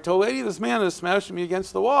 I'm sorry, tow lady, this man is smashing me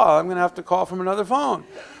against the wall. I'm going to have to call from another phone.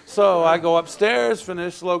 So I go upstairs,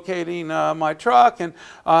 finish locating my truck, and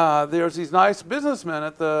there's these nice businessmen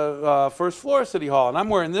at the first floor of City Hall, and I'm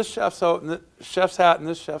wearing this chef's hat and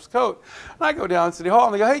this chef's coat. And I go down to City Hall,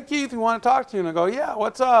 and they go, hey, Keith, we want to talk to you. And I go, yeah,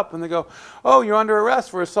 what's up? And they go, oh, you're under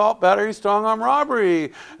arrest for assault, battery, strong-arm robbery.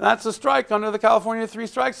 And that's a strike under the California 3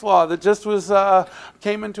 Strikes law that just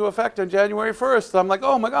came into effect on January 1st. I'm like,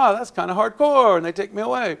 oh, my God, that's kind of hardcore. And they take me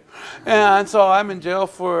away. And so I'm in jail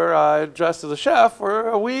for dressed as a chef for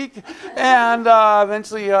a week. And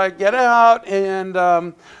eventually I get out, and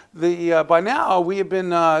by now we have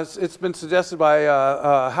been, it's been suggested by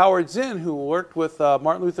Howard Zinn, who worked with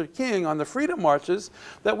Martin Luther King on the freedom marches,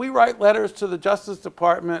 that we write letters to the Justice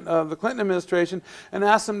Department of the Clinton administration and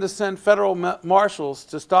ask them to send federal marshals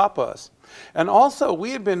to stop us. And also,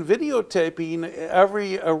 we had been videotaping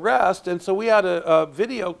every arrest, and so we had a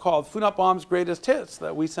video called Food Not Bomb's Greatest Hits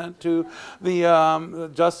that we sent to the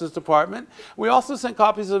Justice Department. We also sent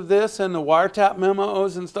copies of this and the wiretap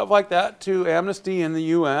memos and stuff like that to Amnesty and the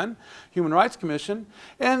UN, Human Rights Commission.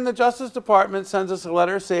 And the Justice Department sends us a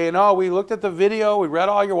letter saying, oh, we looked at the video, we read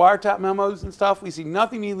all your wiretap memos and stuff, we see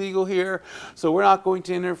nothing illegal here, so we're not going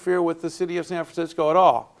to interfere with the city of San Francisco at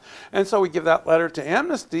all. And so we give that letter to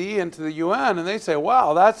Amnesty and to the UN, and they say,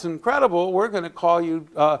 wow, that's incredible. We're going to call you,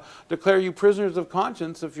 declare you prisoners of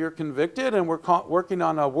conscience if you're convicted, and we're working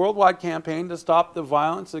on a worldwide campaign to stop the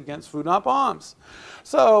violence against Food Not Bombs.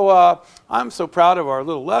 So I'm so proud of our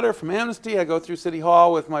little letter from Amnesty. I go through City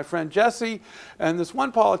Hall with my friend Jesse, and this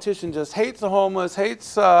one politician just hates the homeless,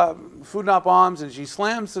 hates Food Not Bombs, and she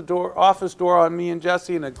slams the office door on me and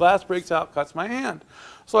Jesse, and a glass breaks out, cuts my hand.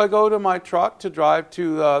 So I go to my truck to drive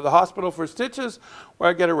to the hospital for stitches, where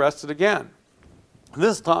I get arrested again.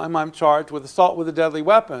 This time I'm charged with assault with a deadly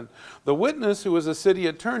weapon. The witness, who was a city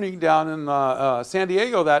attorney down in San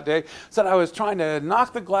Diego that day, said I was trying to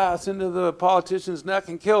knock the glass into the politician's neck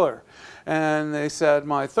and kill her. And they said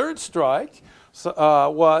my third strike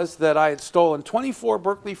was that I had stolen 24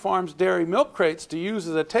 Berkeley Farms dairy milk crates to use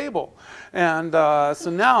as a table. And so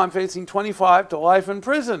now I'm facing 25 to life in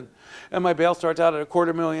prison. And my bail starts out at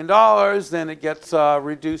 $250,000, then it gets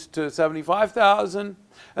reduced to $75,000, and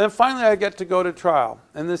then finally I get to go to trial.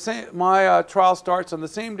 And my trial starts on the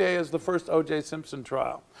same day as the first O.J. Simpson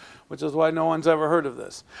trial, which is why no one's ever heard of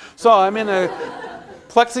this. So I'm in a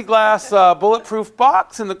plexiglass bulletproof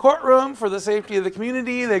box in the courtroom for the safety of the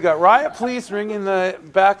community. They got riot police ringing the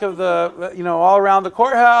back of the, all around the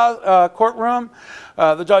courtroom.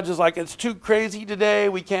 The judge is like, it's too crazy today.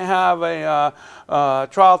 We can't have a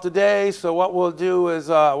trial today. So what we'll do is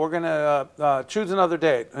we're going to choose another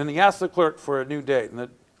date. And he asks the clerk for a new date. And the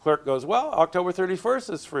clerk goes, well, October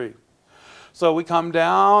 31st is free. So we come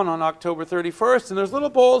down on October 31st, and there's little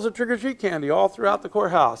bowls of trick-or-treat candy all throughout the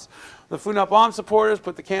courthouse. The Food Not Bomb supporters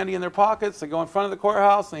put the candy in their pockets, they go in front of the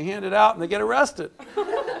courthouse, and they hand it out, and they get arrested.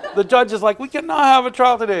 The judge is like, we cannot have a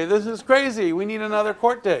trial today. This is crazy. We need another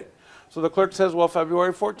court date. So the clerk says, well,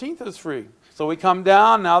 February 14th is free. So we come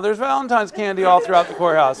down. Now there's Valentine's candy all throughout the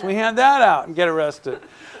courthouse. We hand that out and get arrested.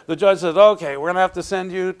 The judge says, okay, we're going to have to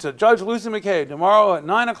send you to Judge Lucy McKay tomorrow at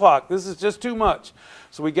 9 o'clock. This is just too much.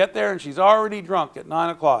 So we get there, and she's already drunk at 9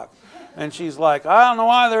 o'clock. And she's like, I don't know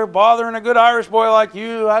why they're bothering a good Irish boy like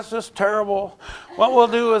you. That's just terrible. What we'll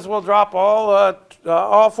do is we'll drop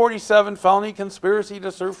all 47 felony conspiracy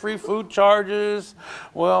to serve free food charges.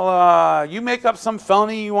 Well, you make up some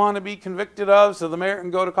felony you want to be convicted of, so the mayor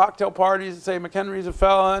can go to cocktail parties and say McHenry's a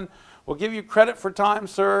felon. We'll give you credit for time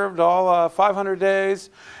served, all 500 days,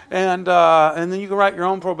 and then you can write your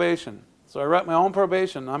own probation. So I write my own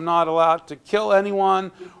probation. I'm not allowed to kill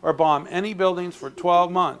anyone or bomb any buildings for 12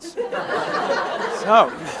 months.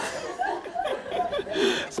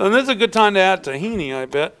 So this is a good time to add tahini, I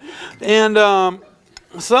bet. And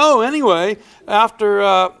so anyway, after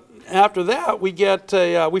that,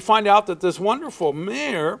 we find out that this wonderful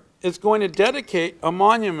mayor is going to dedicate a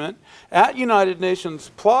monument at United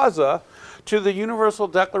Nations Plaza to the Universal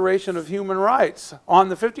Declaration of Human Rights on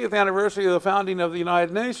the 50th anniversary of the founding of the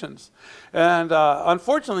United Nations. And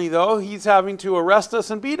unfortunately, though, he's having to arrest us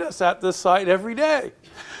and beat us at this site every day.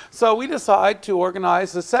 So we decide to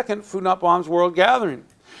organize the second Food Not Bombs World Gathering.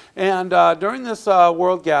 And during this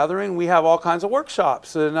world gathering, we have all kinds of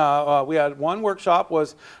workshops. And we had one workshop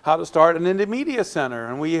was how to start an Indymedia center.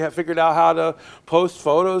 And we have figured out how to post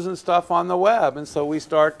photos and stuff on the web. And so we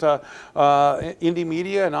start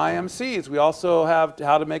Indymedia and IMCs. We also have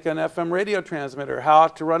how to make an FM radio transmitter, how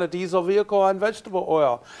to run a diesel vehicle on vegetable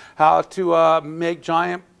oil, how to make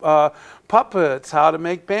giant puppets, how to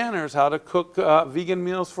make banners, how to cook vegan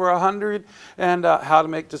meals for 100, and how to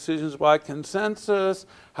make decisions by consensus,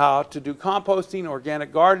 how to do composting,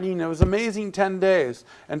 organic gardening. It was an amazing 10 days.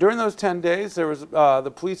 And during those 10 days, there was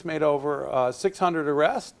the police made over 600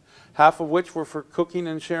 arrests, half of which were for cooking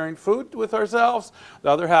and sharing food with ourselves. The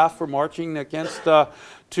other half for marching against to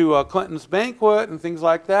Clinton's banquet and things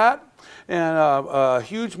like that. And a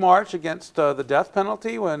huge march against the death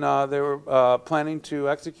penalty when they were planning to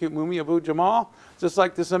execute Mumia Abu-Jamal. Just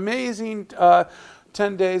like this amazing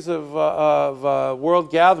 10 days of world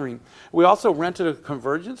gathering. We also rented a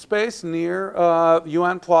convergence space near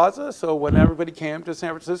UN Plaza, so when everybody came to San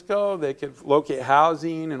Francisco, they could locate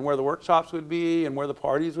housing and where the workshops would be and where the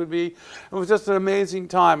parties would be. It was just an amazing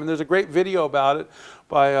time, and there's a great video about it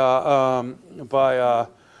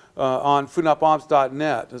on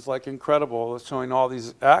foodnotbombs.net. It's like incredible. It's showing all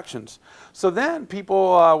these actions. So then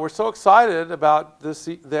people were so excited about this,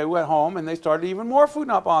 they went home and they started even more Food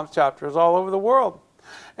Not Bombs chapters all over the world.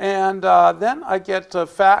 And then I get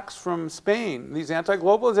facts from Spain. These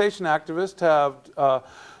anti-globalization activists have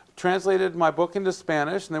translated my book into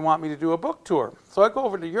Spanish, and they want me to do a book tour. So I go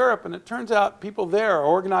over to Europe, and it turns out people there are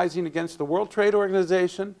organizing against the World Trade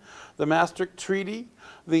Organization, the Maastricht Treaty.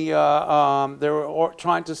 They were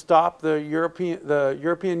trying to stop the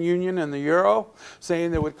European Union and the euro,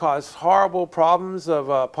 saying it would cause horrible problems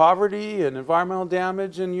of poverty and environmental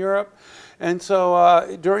damage in Europe. And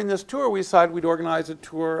so during this tour, we decided we'd organize a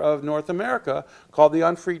tour of North America called the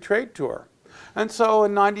Unfree Trade Tour. And so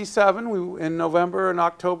in '97, in November and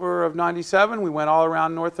October of '97, we went all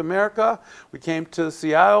around North America. We came to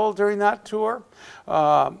Seattle during that tour.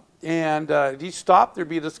 And at each stop, there'd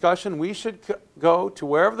be a discussion. We should go to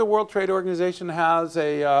wherever the World Trade Organization has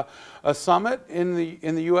a summit in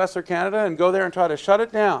the US or Canada and go there and try to shut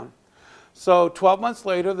it down. So 12 months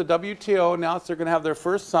later, the WTO announced they're going to have their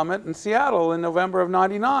first summit in Seattle in November of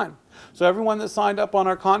 '99. So everyone that signed up on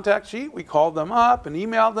our contact sheet, we called them up and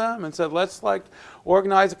emailed them and said, let's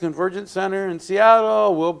organize a convergence center in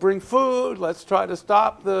Seattle. We'll bring food. Let's try to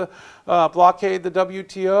stop the blockade, the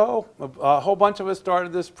WTO. A whole bunch of us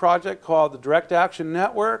started this project called the Direct Action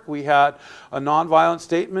Network. We had a nonviolent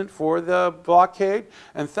statement for the blockade,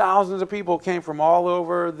 and thousands of people came from all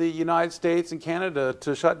over the United States and Canada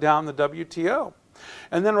to shut down the WTO.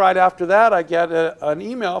 And then right after that, I get an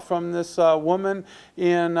email from this woman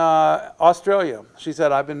in Australia. She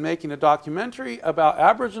said, I've been making a documentary about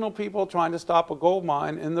Aboriginal people trying to stop a gold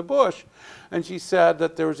mine in the bush. And she said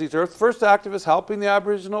that there was these Earth First activists helping the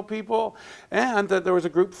Aboriginal people, and that there was a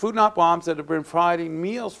group, Food Not Bombs, that had been providing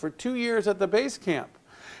meals for 2 years at the base camp.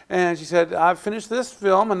 And she said, I've finished this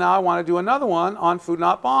film, and now I want to do another one on Food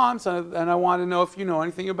Not Bombs, and I want to know if you know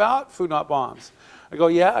anything about Food Not Bombs. I go,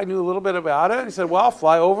 yeah, I knew a little bit about it. And he said, well, I'll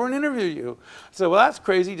fly over and interview you. I said, well, that's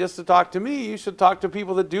crazy just to talk to me. You should talk to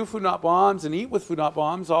people that do Food Not Bombs and eat with Food Not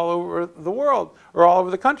Bombs all over the world, or all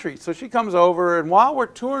over the country. So she comes over, and while we're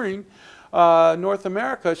touring North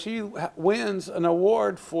America, she wins an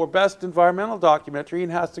award for Best Environmental Documentary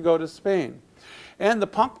and has to go to Spain. And the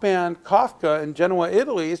punk band Kafka in Genoa,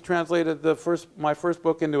 Italy, has translated my first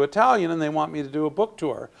book into Italian, and they want me to do a book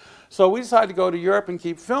tour. So we decided to go to Europe and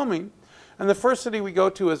keep filming. And the first city we go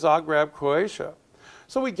to is Zagreb, Croatia.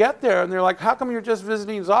 So we get there, and they're like, how come you're just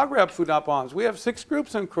visiting Zagreb, Food Not Bombs? We have 6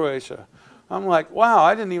 groups in Croatia. I'm like, wow,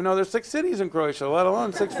 I didn't even know there's 6 cities in Croatia, let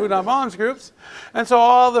alone 6 Food Not Bombs groups. And so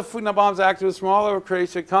all the Food Not Bombs activists from all over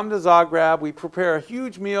Croatia come to Zagreb. We prepare a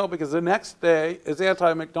huge meal because the next day is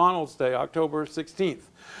anti-McDonald's Day, October 16th.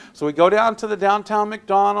 So we go down to the downtown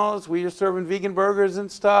McDonald's. We are serving vegan burgers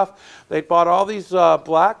and stuff. They bought all these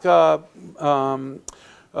black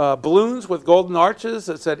balloons with golden arches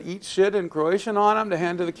that said "Eat shit" in Croatian on them to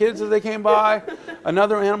hand to the kids as they came by.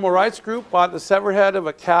 Another animal rights group bought the severed head of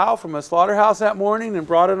a cow from a slaughterhouse that morning and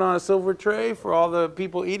brought it on a silver tray for all the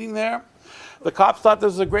people eating there. The cops thought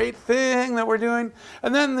this was a great thing that we're doing.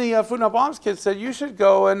 And then the Food Not Bombs kids said, you should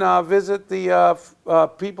go and visit the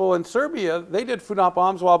people in Serbia. They did Food Not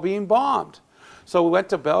Bombs while being bombed. So we went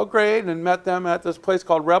to Belgrade and met them at this place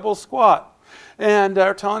called Rebel Squat. And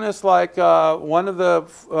they're telling us, like, one of the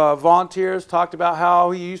volunteers talked about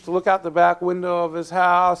how he used to look out the back window of his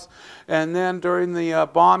house, and then during the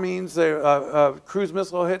bombings, a cruise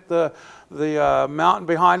missile hit the mountain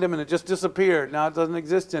behind him, and it just disappeared. Now it doesn't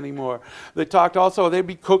exist anymore. They talked also, they'd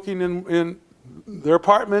be cooking in their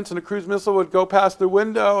apartments, and a cruise missile would go past their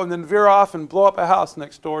window and then veer off and blow up a house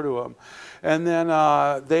next door to them. And then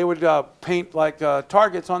they would paint like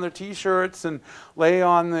targets on their T-shirts and lay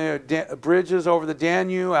on the bridges over the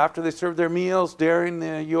Danube after they served their meals, daring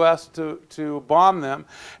the U.S. to bomb them.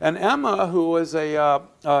 And Emma, who was a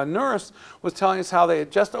nurse, was telling us how they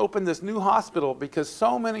had just opened this new hospital because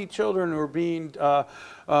so many children were being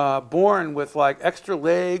born with like extra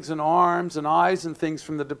legs and arms and eyes and things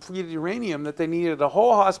from the depleted uranium that they needed a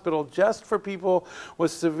whole hospital just for people with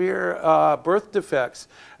severe birth defects.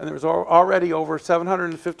 And there was already over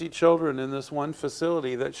 750 children in this one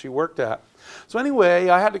facility that she worked at. So anyway,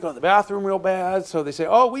 I had to go to the bathroom real bad, so they say,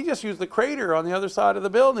 oh, we just used the crater on the other side of the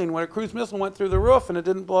building when a cruise missile went through the roof and it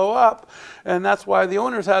didn't blow up, and that's why the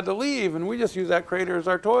owners had to leave, and we just used that crater as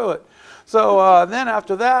our toilet. So then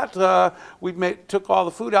after that, we took all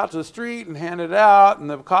the food out to the street and handed it out, and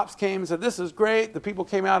the cops came and said, this is great. The people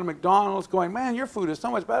came out of McDonald's going, man, your food is so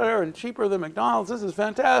much better and cheaper than McDonald's. This is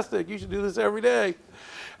fantastic. You should do this every day.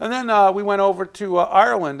 And then we went over to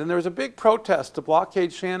Ireland, and there was a big protest to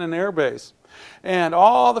blockade Shannon Air Base. And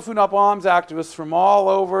all the Food Not Bombs activists from all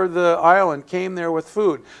over the island came there with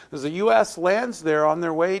food. There's a U.S. lands there on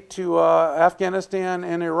their way to Afghanistan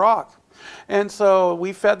and Iraq. And so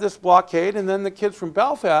we fed this blockade, and then the kids from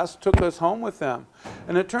Belfast took us home with them.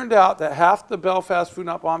 And it turned out that half the Belfast Food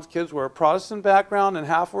Not Bombs kids were of Protestant background and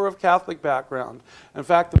half were of Catholic background. In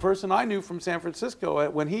fact, the person I knew from San Francisco,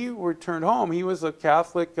 when he returned home, he was a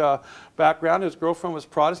Catholic background. His girlfriend was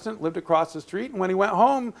Protestant, lived across the street. And when he went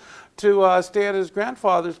home to stay at his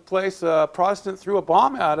grandfather's place, a Protestant threw a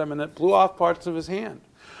bomb at him, and it blew off parts of his hand.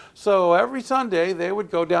 So every Sunday, they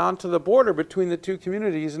would go down to the border between the two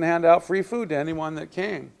communities and hand out free food to anyone that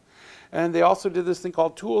came. And they also did this thing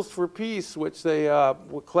called Tools for Peace, which they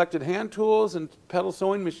collected hand tools and pedal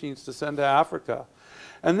sewing machines to send to Africa.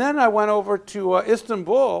 And then I went over to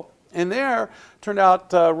Istanbul, and there turned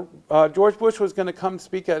out George Bush was going to come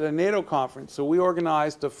speak at a NATO conference. So we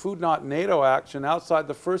organized a Food Not NATO action outside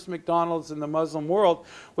the first McDonald's in the Muslim world,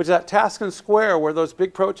 which is at Taskin Square, where those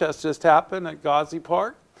big protests just happened at Ghazi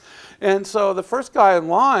Park. And so the first guy in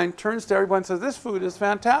line turns to everyone and says, this food is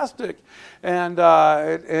fantastic. And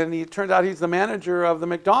he turned out he's the manager of the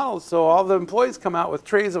McDonald's. So all the employees come out with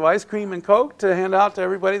trays of ice cream and Coke to hand out to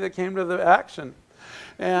everybody that came to the action.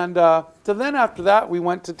 And so then after that, we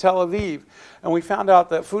went to Tel Aviv. And we found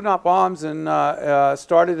out that Food Not Bombs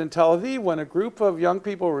started in Tel Aviv when a group of young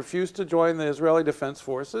people refused to join the Israeli Defense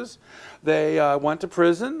Forces. They went to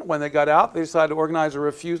prison. When they got out, they decided to organize a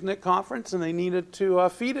Refusenikt conference, and they needed to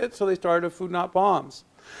feed it, so they started Food Not Bombs.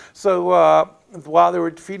 So while they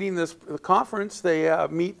were feeding this conference, they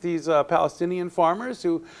meet these Palestinian farmers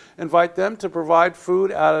who invite them to provide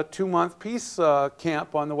food at a 2-month peace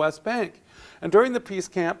camp on the West Bank. And during the peace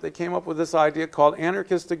camp, they came up with this idea called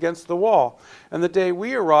Anarchist Against the Wall. And the day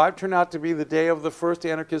we arrived turned out to be the day of the first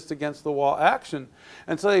Anarchist Against the Wall action.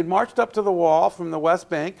 And so they marched up to the wall from the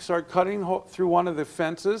West Bank, started cutting through one of the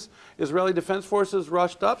fences. Israeli Defense Forces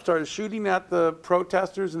rushed up, started shooting at the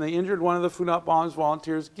protesters, and they injured one of the Food Not Bombs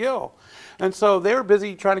volunteers, Gil. And so they were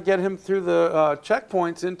busy trying to get him through the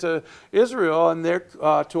checkpoints into Israel and there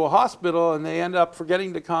to a hospital, and they end up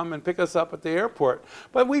forgetting to come and pick us up at the airport.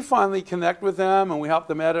 But we finally connect with them, and we help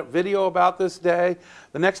them edit video about this day.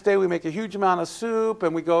 The next day we make a huge amount of soup,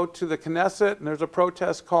 and we go to the Knesset, and there's a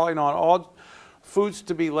protest calling on all foods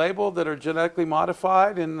to be labeled that are genetically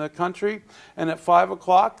modified in the country. And at 5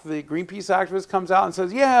 o'clock, the Greenpeace activist comes out and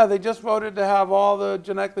says, yeah, they just voted to have all the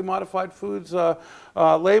genetically modified foods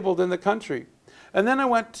labeled in the country. And then I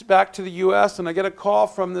went back to the U.S. and I get a call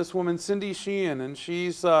from this woman, Cindy Sheehan, and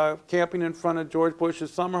she's camping in front of George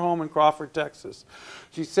Bush's summer home in Crawford, Texas.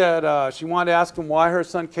 She said she wanted to ask him why her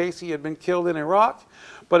son Casey had been killed in Iraq,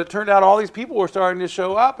 but it turned out all these people were starting to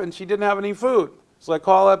show up and she didn't have any food. So I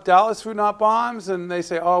call up Dallas Food Not Bombs, and they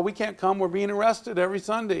say, oh, we can't come. We're being arrested every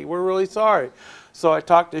Sunday. We're really sorry. So I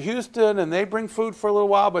talk to Houston, and they bring food for a little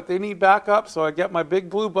while, but they need backup. So I get my big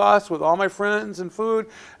blue bus with all my friends and food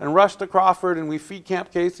and rush to Crawford, and we feed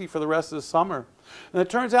Camp Casey for the rest of the summer. And it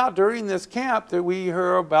turns out during this camp that we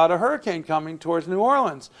heard about a hurricane coming towards New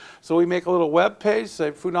Orleans. So we make a little web page,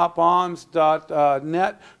 say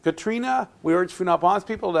foodnotbombs.net. Katrina, we urge Food Not Bombs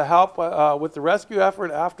people to help with the rescue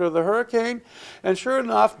effort after the hurricane. And sure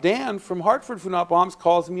enough, Dan from Hartford Food Not Bombs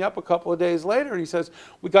calls me up a couple of days later, and he says,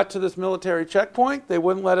 we got to this military checkpoint. They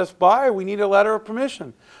wouldn't let us by. We need a letter of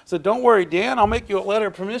permission. I said, don't worry, Dan. I'll make you a letter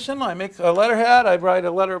of permission. I make a letterhead. I write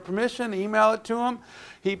a letter of permission, email it to him.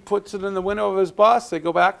 He puts it in the window of his bus. They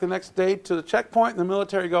go back the next day to the checkpoint, and the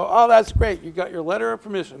military go, oh, that's great. You got your letter of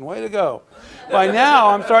permission. Way to go. By now,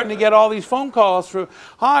 I'm starting to get all these phone calls from,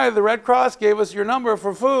 hi, the Red Cross gave us your number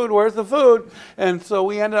for food. Where's the food? And so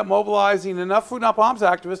we ended up mobilizing enough Food Not Bombs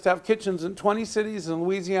activists to have kitchens in 20 cities in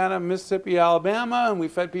Louisiana, Mississippi, Alabama, and we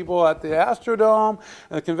fed people at the Astrodome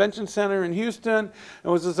and the Convention Center in Houston. It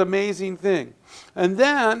was this amazing thing. And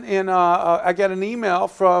then I get an email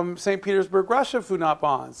from St. Petersburg, Russia, Food Not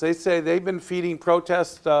Bombs. They say they've been feeding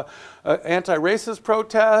protests, anti-racist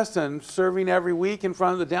protests, and serving every week in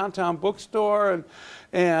front of the downtown bookstore.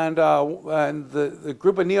 And the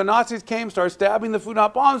group of neo-Nazis came, started stabbing the Food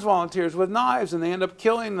Not Bombs volunteers with knives, and they end up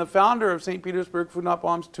killing the founder of St. Petersburg Food Not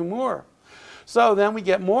Bombs, Timur. So then we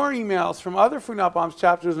get more emails from other Food Not Bombs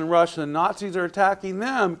chapters in Russia, and Nazis are attacking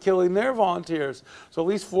them, killing their volunteers. So at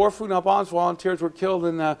least 4 Food Not Bombs volunteers were killed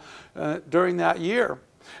in during that year.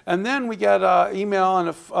 And then we get an email and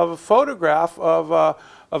of a photograph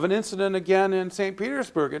of an incident again in St.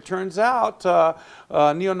 Petersburg. It turns out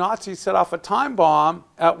neo-Nazis set off a time bomb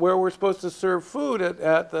at where we're supposed to serve food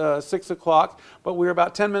at 6 o'clock, but we were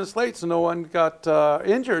about 10 minutes late, so no one got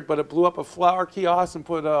injured, but it blew up a flour kiosk and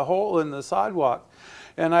put a hole in the sidewalk.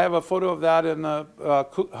 And I have a photo of that in the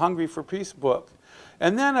Hungry for Peace book.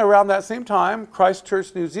 And then around that same time,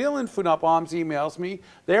 Christchurch, New Zealand Food Not Bombs emails me.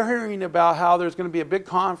 They're hearing about how there's going to be a big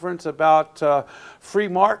conference about free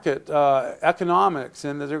market economics,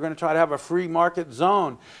 and that they're going to try to have a free market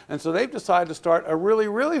zone. And so they've decided to start a really,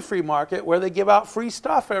 really free market where they give out free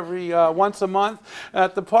stuff every once a month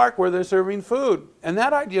at the park where they're serving food. And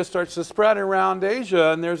that idea starts to spread around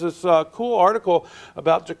Asia. And there's this cool article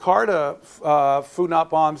about Jakarta Food Not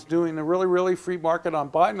Bombs doing a really, really free market on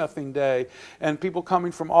Buy Nothing Day, and people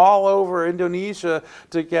coming from all over Indonesia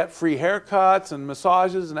to get free haircuts and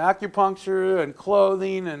massages and acupuncture and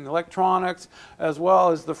clothing and electronics, as well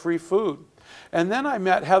as the free food. And then I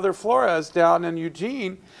met Heather Flores down in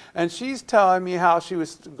Eugene, and she's telling me how she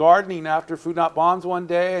was gardening after Food Not Bombs one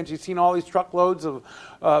day, and she's seen all these truckloads of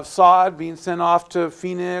sod being sent off to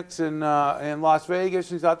Phoenix and Las Vegas.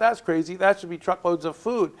 She thought, that's crazy, that should be truckloads of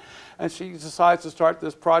food. And she decides to start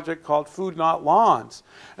this project called Food Not Lawns.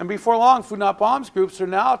 And before long, Food Not Bombs groups are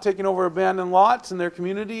now taking over abandoned lots in their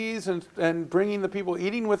communities and bringing the people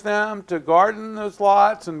eating with them to garden those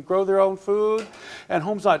lots and grow their own food. And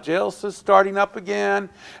Homes Not Jails is starting up again.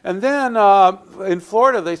 And then in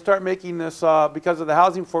Florida, they start making this, because of the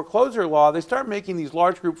housing foreclosure law, they start making these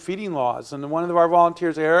large group feeding laws. And one of our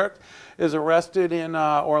volunteers, Eric, is arrested in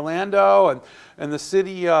Orlando, and the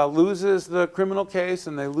city loses the criminal case,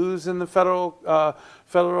 and they lose in the federal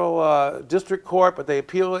federal district court, but they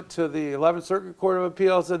appeal it to the 11th Circuit Court of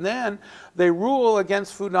Appeals, and then they rule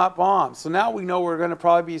against Food Not Bombs. So now we know we're going to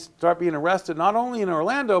probably start being arrested not only in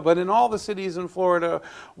Orlando, but in all the cities in Florida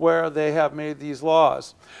where they have made these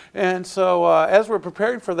laws. And so as we're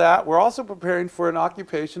preparing for that, we're also preparing for an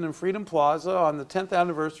occupation in Freedom Plaza on the 10th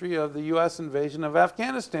anniversary of the U.S. invasion of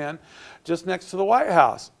Afghanistan, just next to the White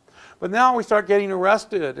House. But now we start getting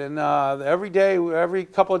arrested, and every day, every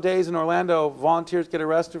couple of days in Orlando, volunteers get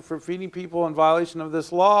arrested for feeding people in violation of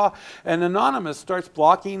this law, and Anonymous starts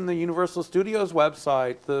blocking the Universal Studios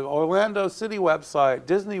website, the Orlando City website,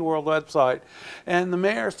 Disney World website, and the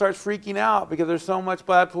mayor starts freaking out because there's so much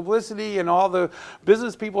bad publicity, and all the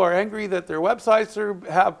business people are angry that their websites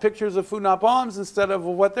have pictures of Food Not Bombs instead of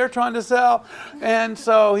what they're trying to sell, and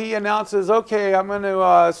so he announces, okay, I'm going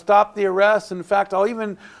to stop the arrests. In fact,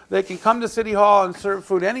 they can come to City Hall and serve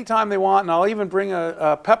food anytime they want, and I'll even bring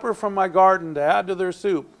a pepper from my garden to add to their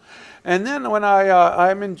soup. And then when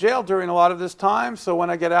I'm in jail during a lot of this time, so when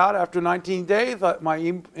I get out after 19 days, my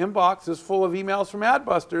inbox is full of emails from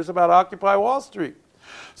adbusters about Occupy Wall Street.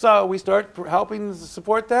 So we start helping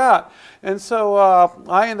support that. And so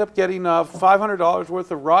I end up getting $500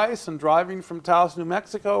 worth of rice and driving from Taos, New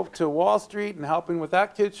Mexico to Wall Street and helping with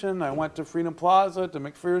that kitchen. I went to Freedom Plaza, to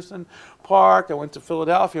McPherson Park. I went to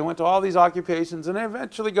Philadelphia. I went to all these occupations, and I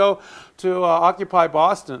eventually go to Occupy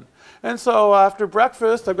Boston. And so after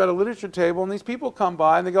breakfast, I've got a literature table, and these people come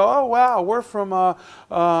by, and they go, oh, wow, we're from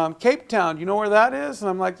Cape Town. You know where that is? And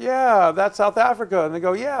I'm like, yeah, that's South Africa. And they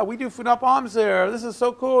go, yeah, we do Food Not Bombs there. This is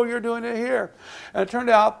so cool. You're doing it here. And it turned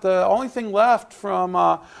out the only thing left from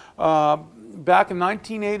back in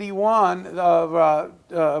 1981,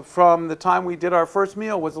 from the time we did our first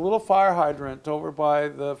meal, was a little fire hydrant over by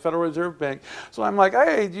the Federal Reserve Bank. So I'm like,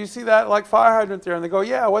 hey, do you see that fire hydrant there? And they go,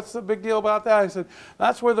 yeah, what's the big deal about that? I said,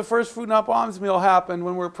 that's where the first Food Not Bombs meal happened,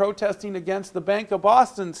 when we're protesting against the Bank of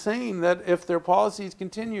Boston, saying that if their policies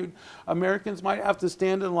continued, Americans might have to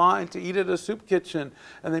stand in line to eat at a soup kitchen,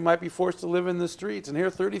 and they might be forced to live in the streets. And here,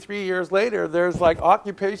 33 years later, there's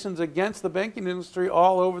occupations against the banking industry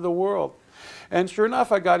all over the world. And sure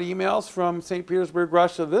enough, I got emails from St. Petersburg,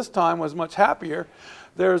 Russia. This time was much happier.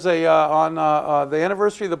 There's on the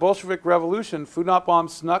anniversary of the Bolshevik Revolution, Food Not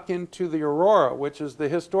Bombs snuck into the Aurora, which is the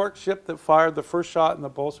historic ship that fired the first shot in the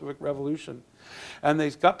Bolshevik Revolution. And they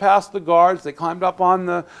got past the guards, they climbed up on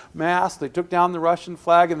the mast, they took down the Russian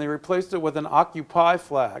flag, and they replaced it with an Occupy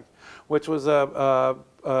flag, which was a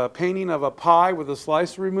painting of a pie with a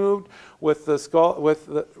slice removed, with the skull,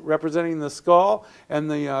 representing the skull,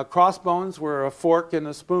 and the crossbones were a fork and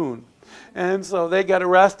a spoon. And so they get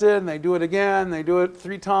arrested, and they do it again. They do it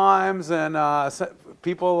 3 times, and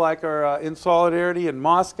people are in solidarity in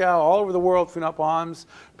Moscow, all over the world. Food Not Bombs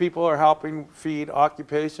people are helping feed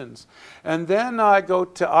occupations. And then I go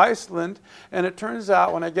to Iceland, and it turns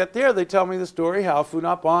out when I get there, they tell me the story how Food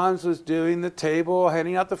Not Bombs was doing the table,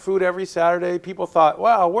 handing out the food every Saturday. People thought,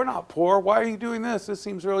 wow, we're not poor. Why are you doing this? This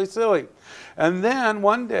seems really silly. And then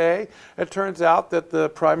one day, it turns out that the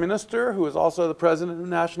Prime Minister, who is also the President of the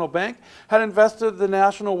National Bank, had invested the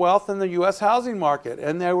national wealth in the U.S. housing market,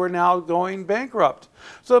 and they were now going bankrupt.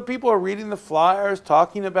 So people are reading the flyers,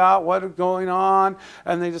 talking about what is going on,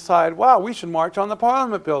 and they decide, wow, we should march on the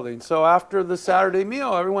Parliament building. So after the Saturday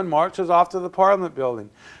meal, everyone marches off to the Parliament building.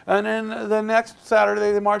 And then the next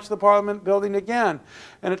Saturday, they march to the Parliament building again.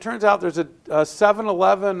 And it turns out there's a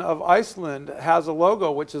 7-Eleven of Iceland has a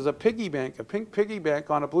logo, which is a piggy bank, a pink piggy bank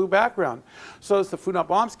on a blue background. So as the Food Not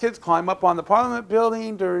Bombs kids climb up on the Parliament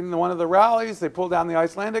building during one of the rallies, they pull down the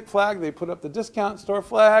Icelandic flag, they put up the discount store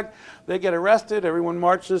flag, they get arrested, everyone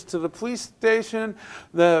marches to the police station,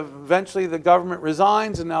 eventually the government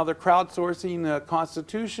resigns, and now they're crowdsourcing the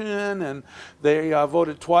Constitution, and they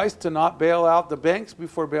voted twice to not bail out the banks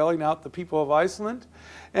before bailing out the people of Iceland.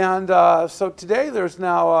 And so today there's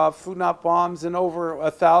now Food Not Bombs in over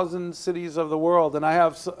 1,000 cities of the world. And I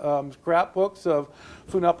have scrapbooks of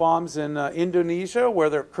Food Not Bombs in Indonesia, where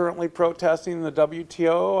they're currently protesting the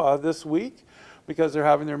WTO this week because they're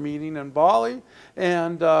having their meeting in Bali.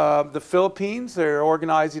 And the Philippines, they're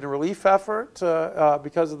organizing a relief effort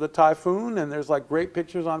because of the typhoon. And there's great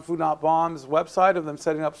pictures on Food Not Bombs' website of them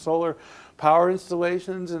setting up solar power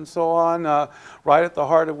installations and so on, right at the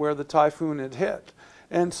heart of where the typhoon had hit.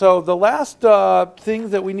 And so the last thing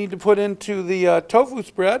that we need to put into the tofu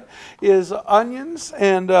spread is onions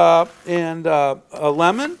and a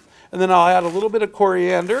lemon. And then I'll add a little bit of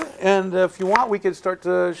coriander. And if you want, we could start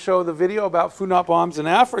to show the video about Food Not Bombs in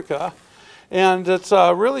Africa. And it's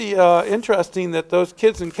really interesting that those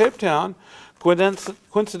kids in Cape Town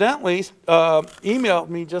coincidentally emailed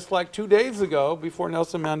me just like 2 days ago before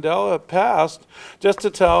Nelson Mandela passed, just to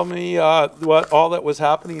tell me what all that was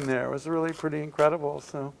happening there. It was really pretty incredible.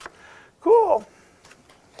 So, cool.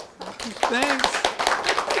 Thanks.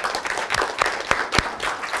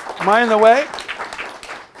 Am I in the way?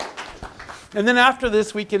 And then after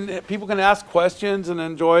this, people can ask questions and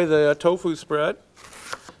enjoy the tofu spread.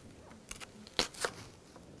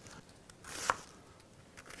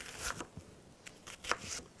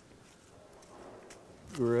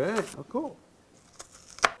 Great. Oh, cool.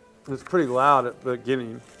 It was pretty loud at the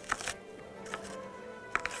beginning.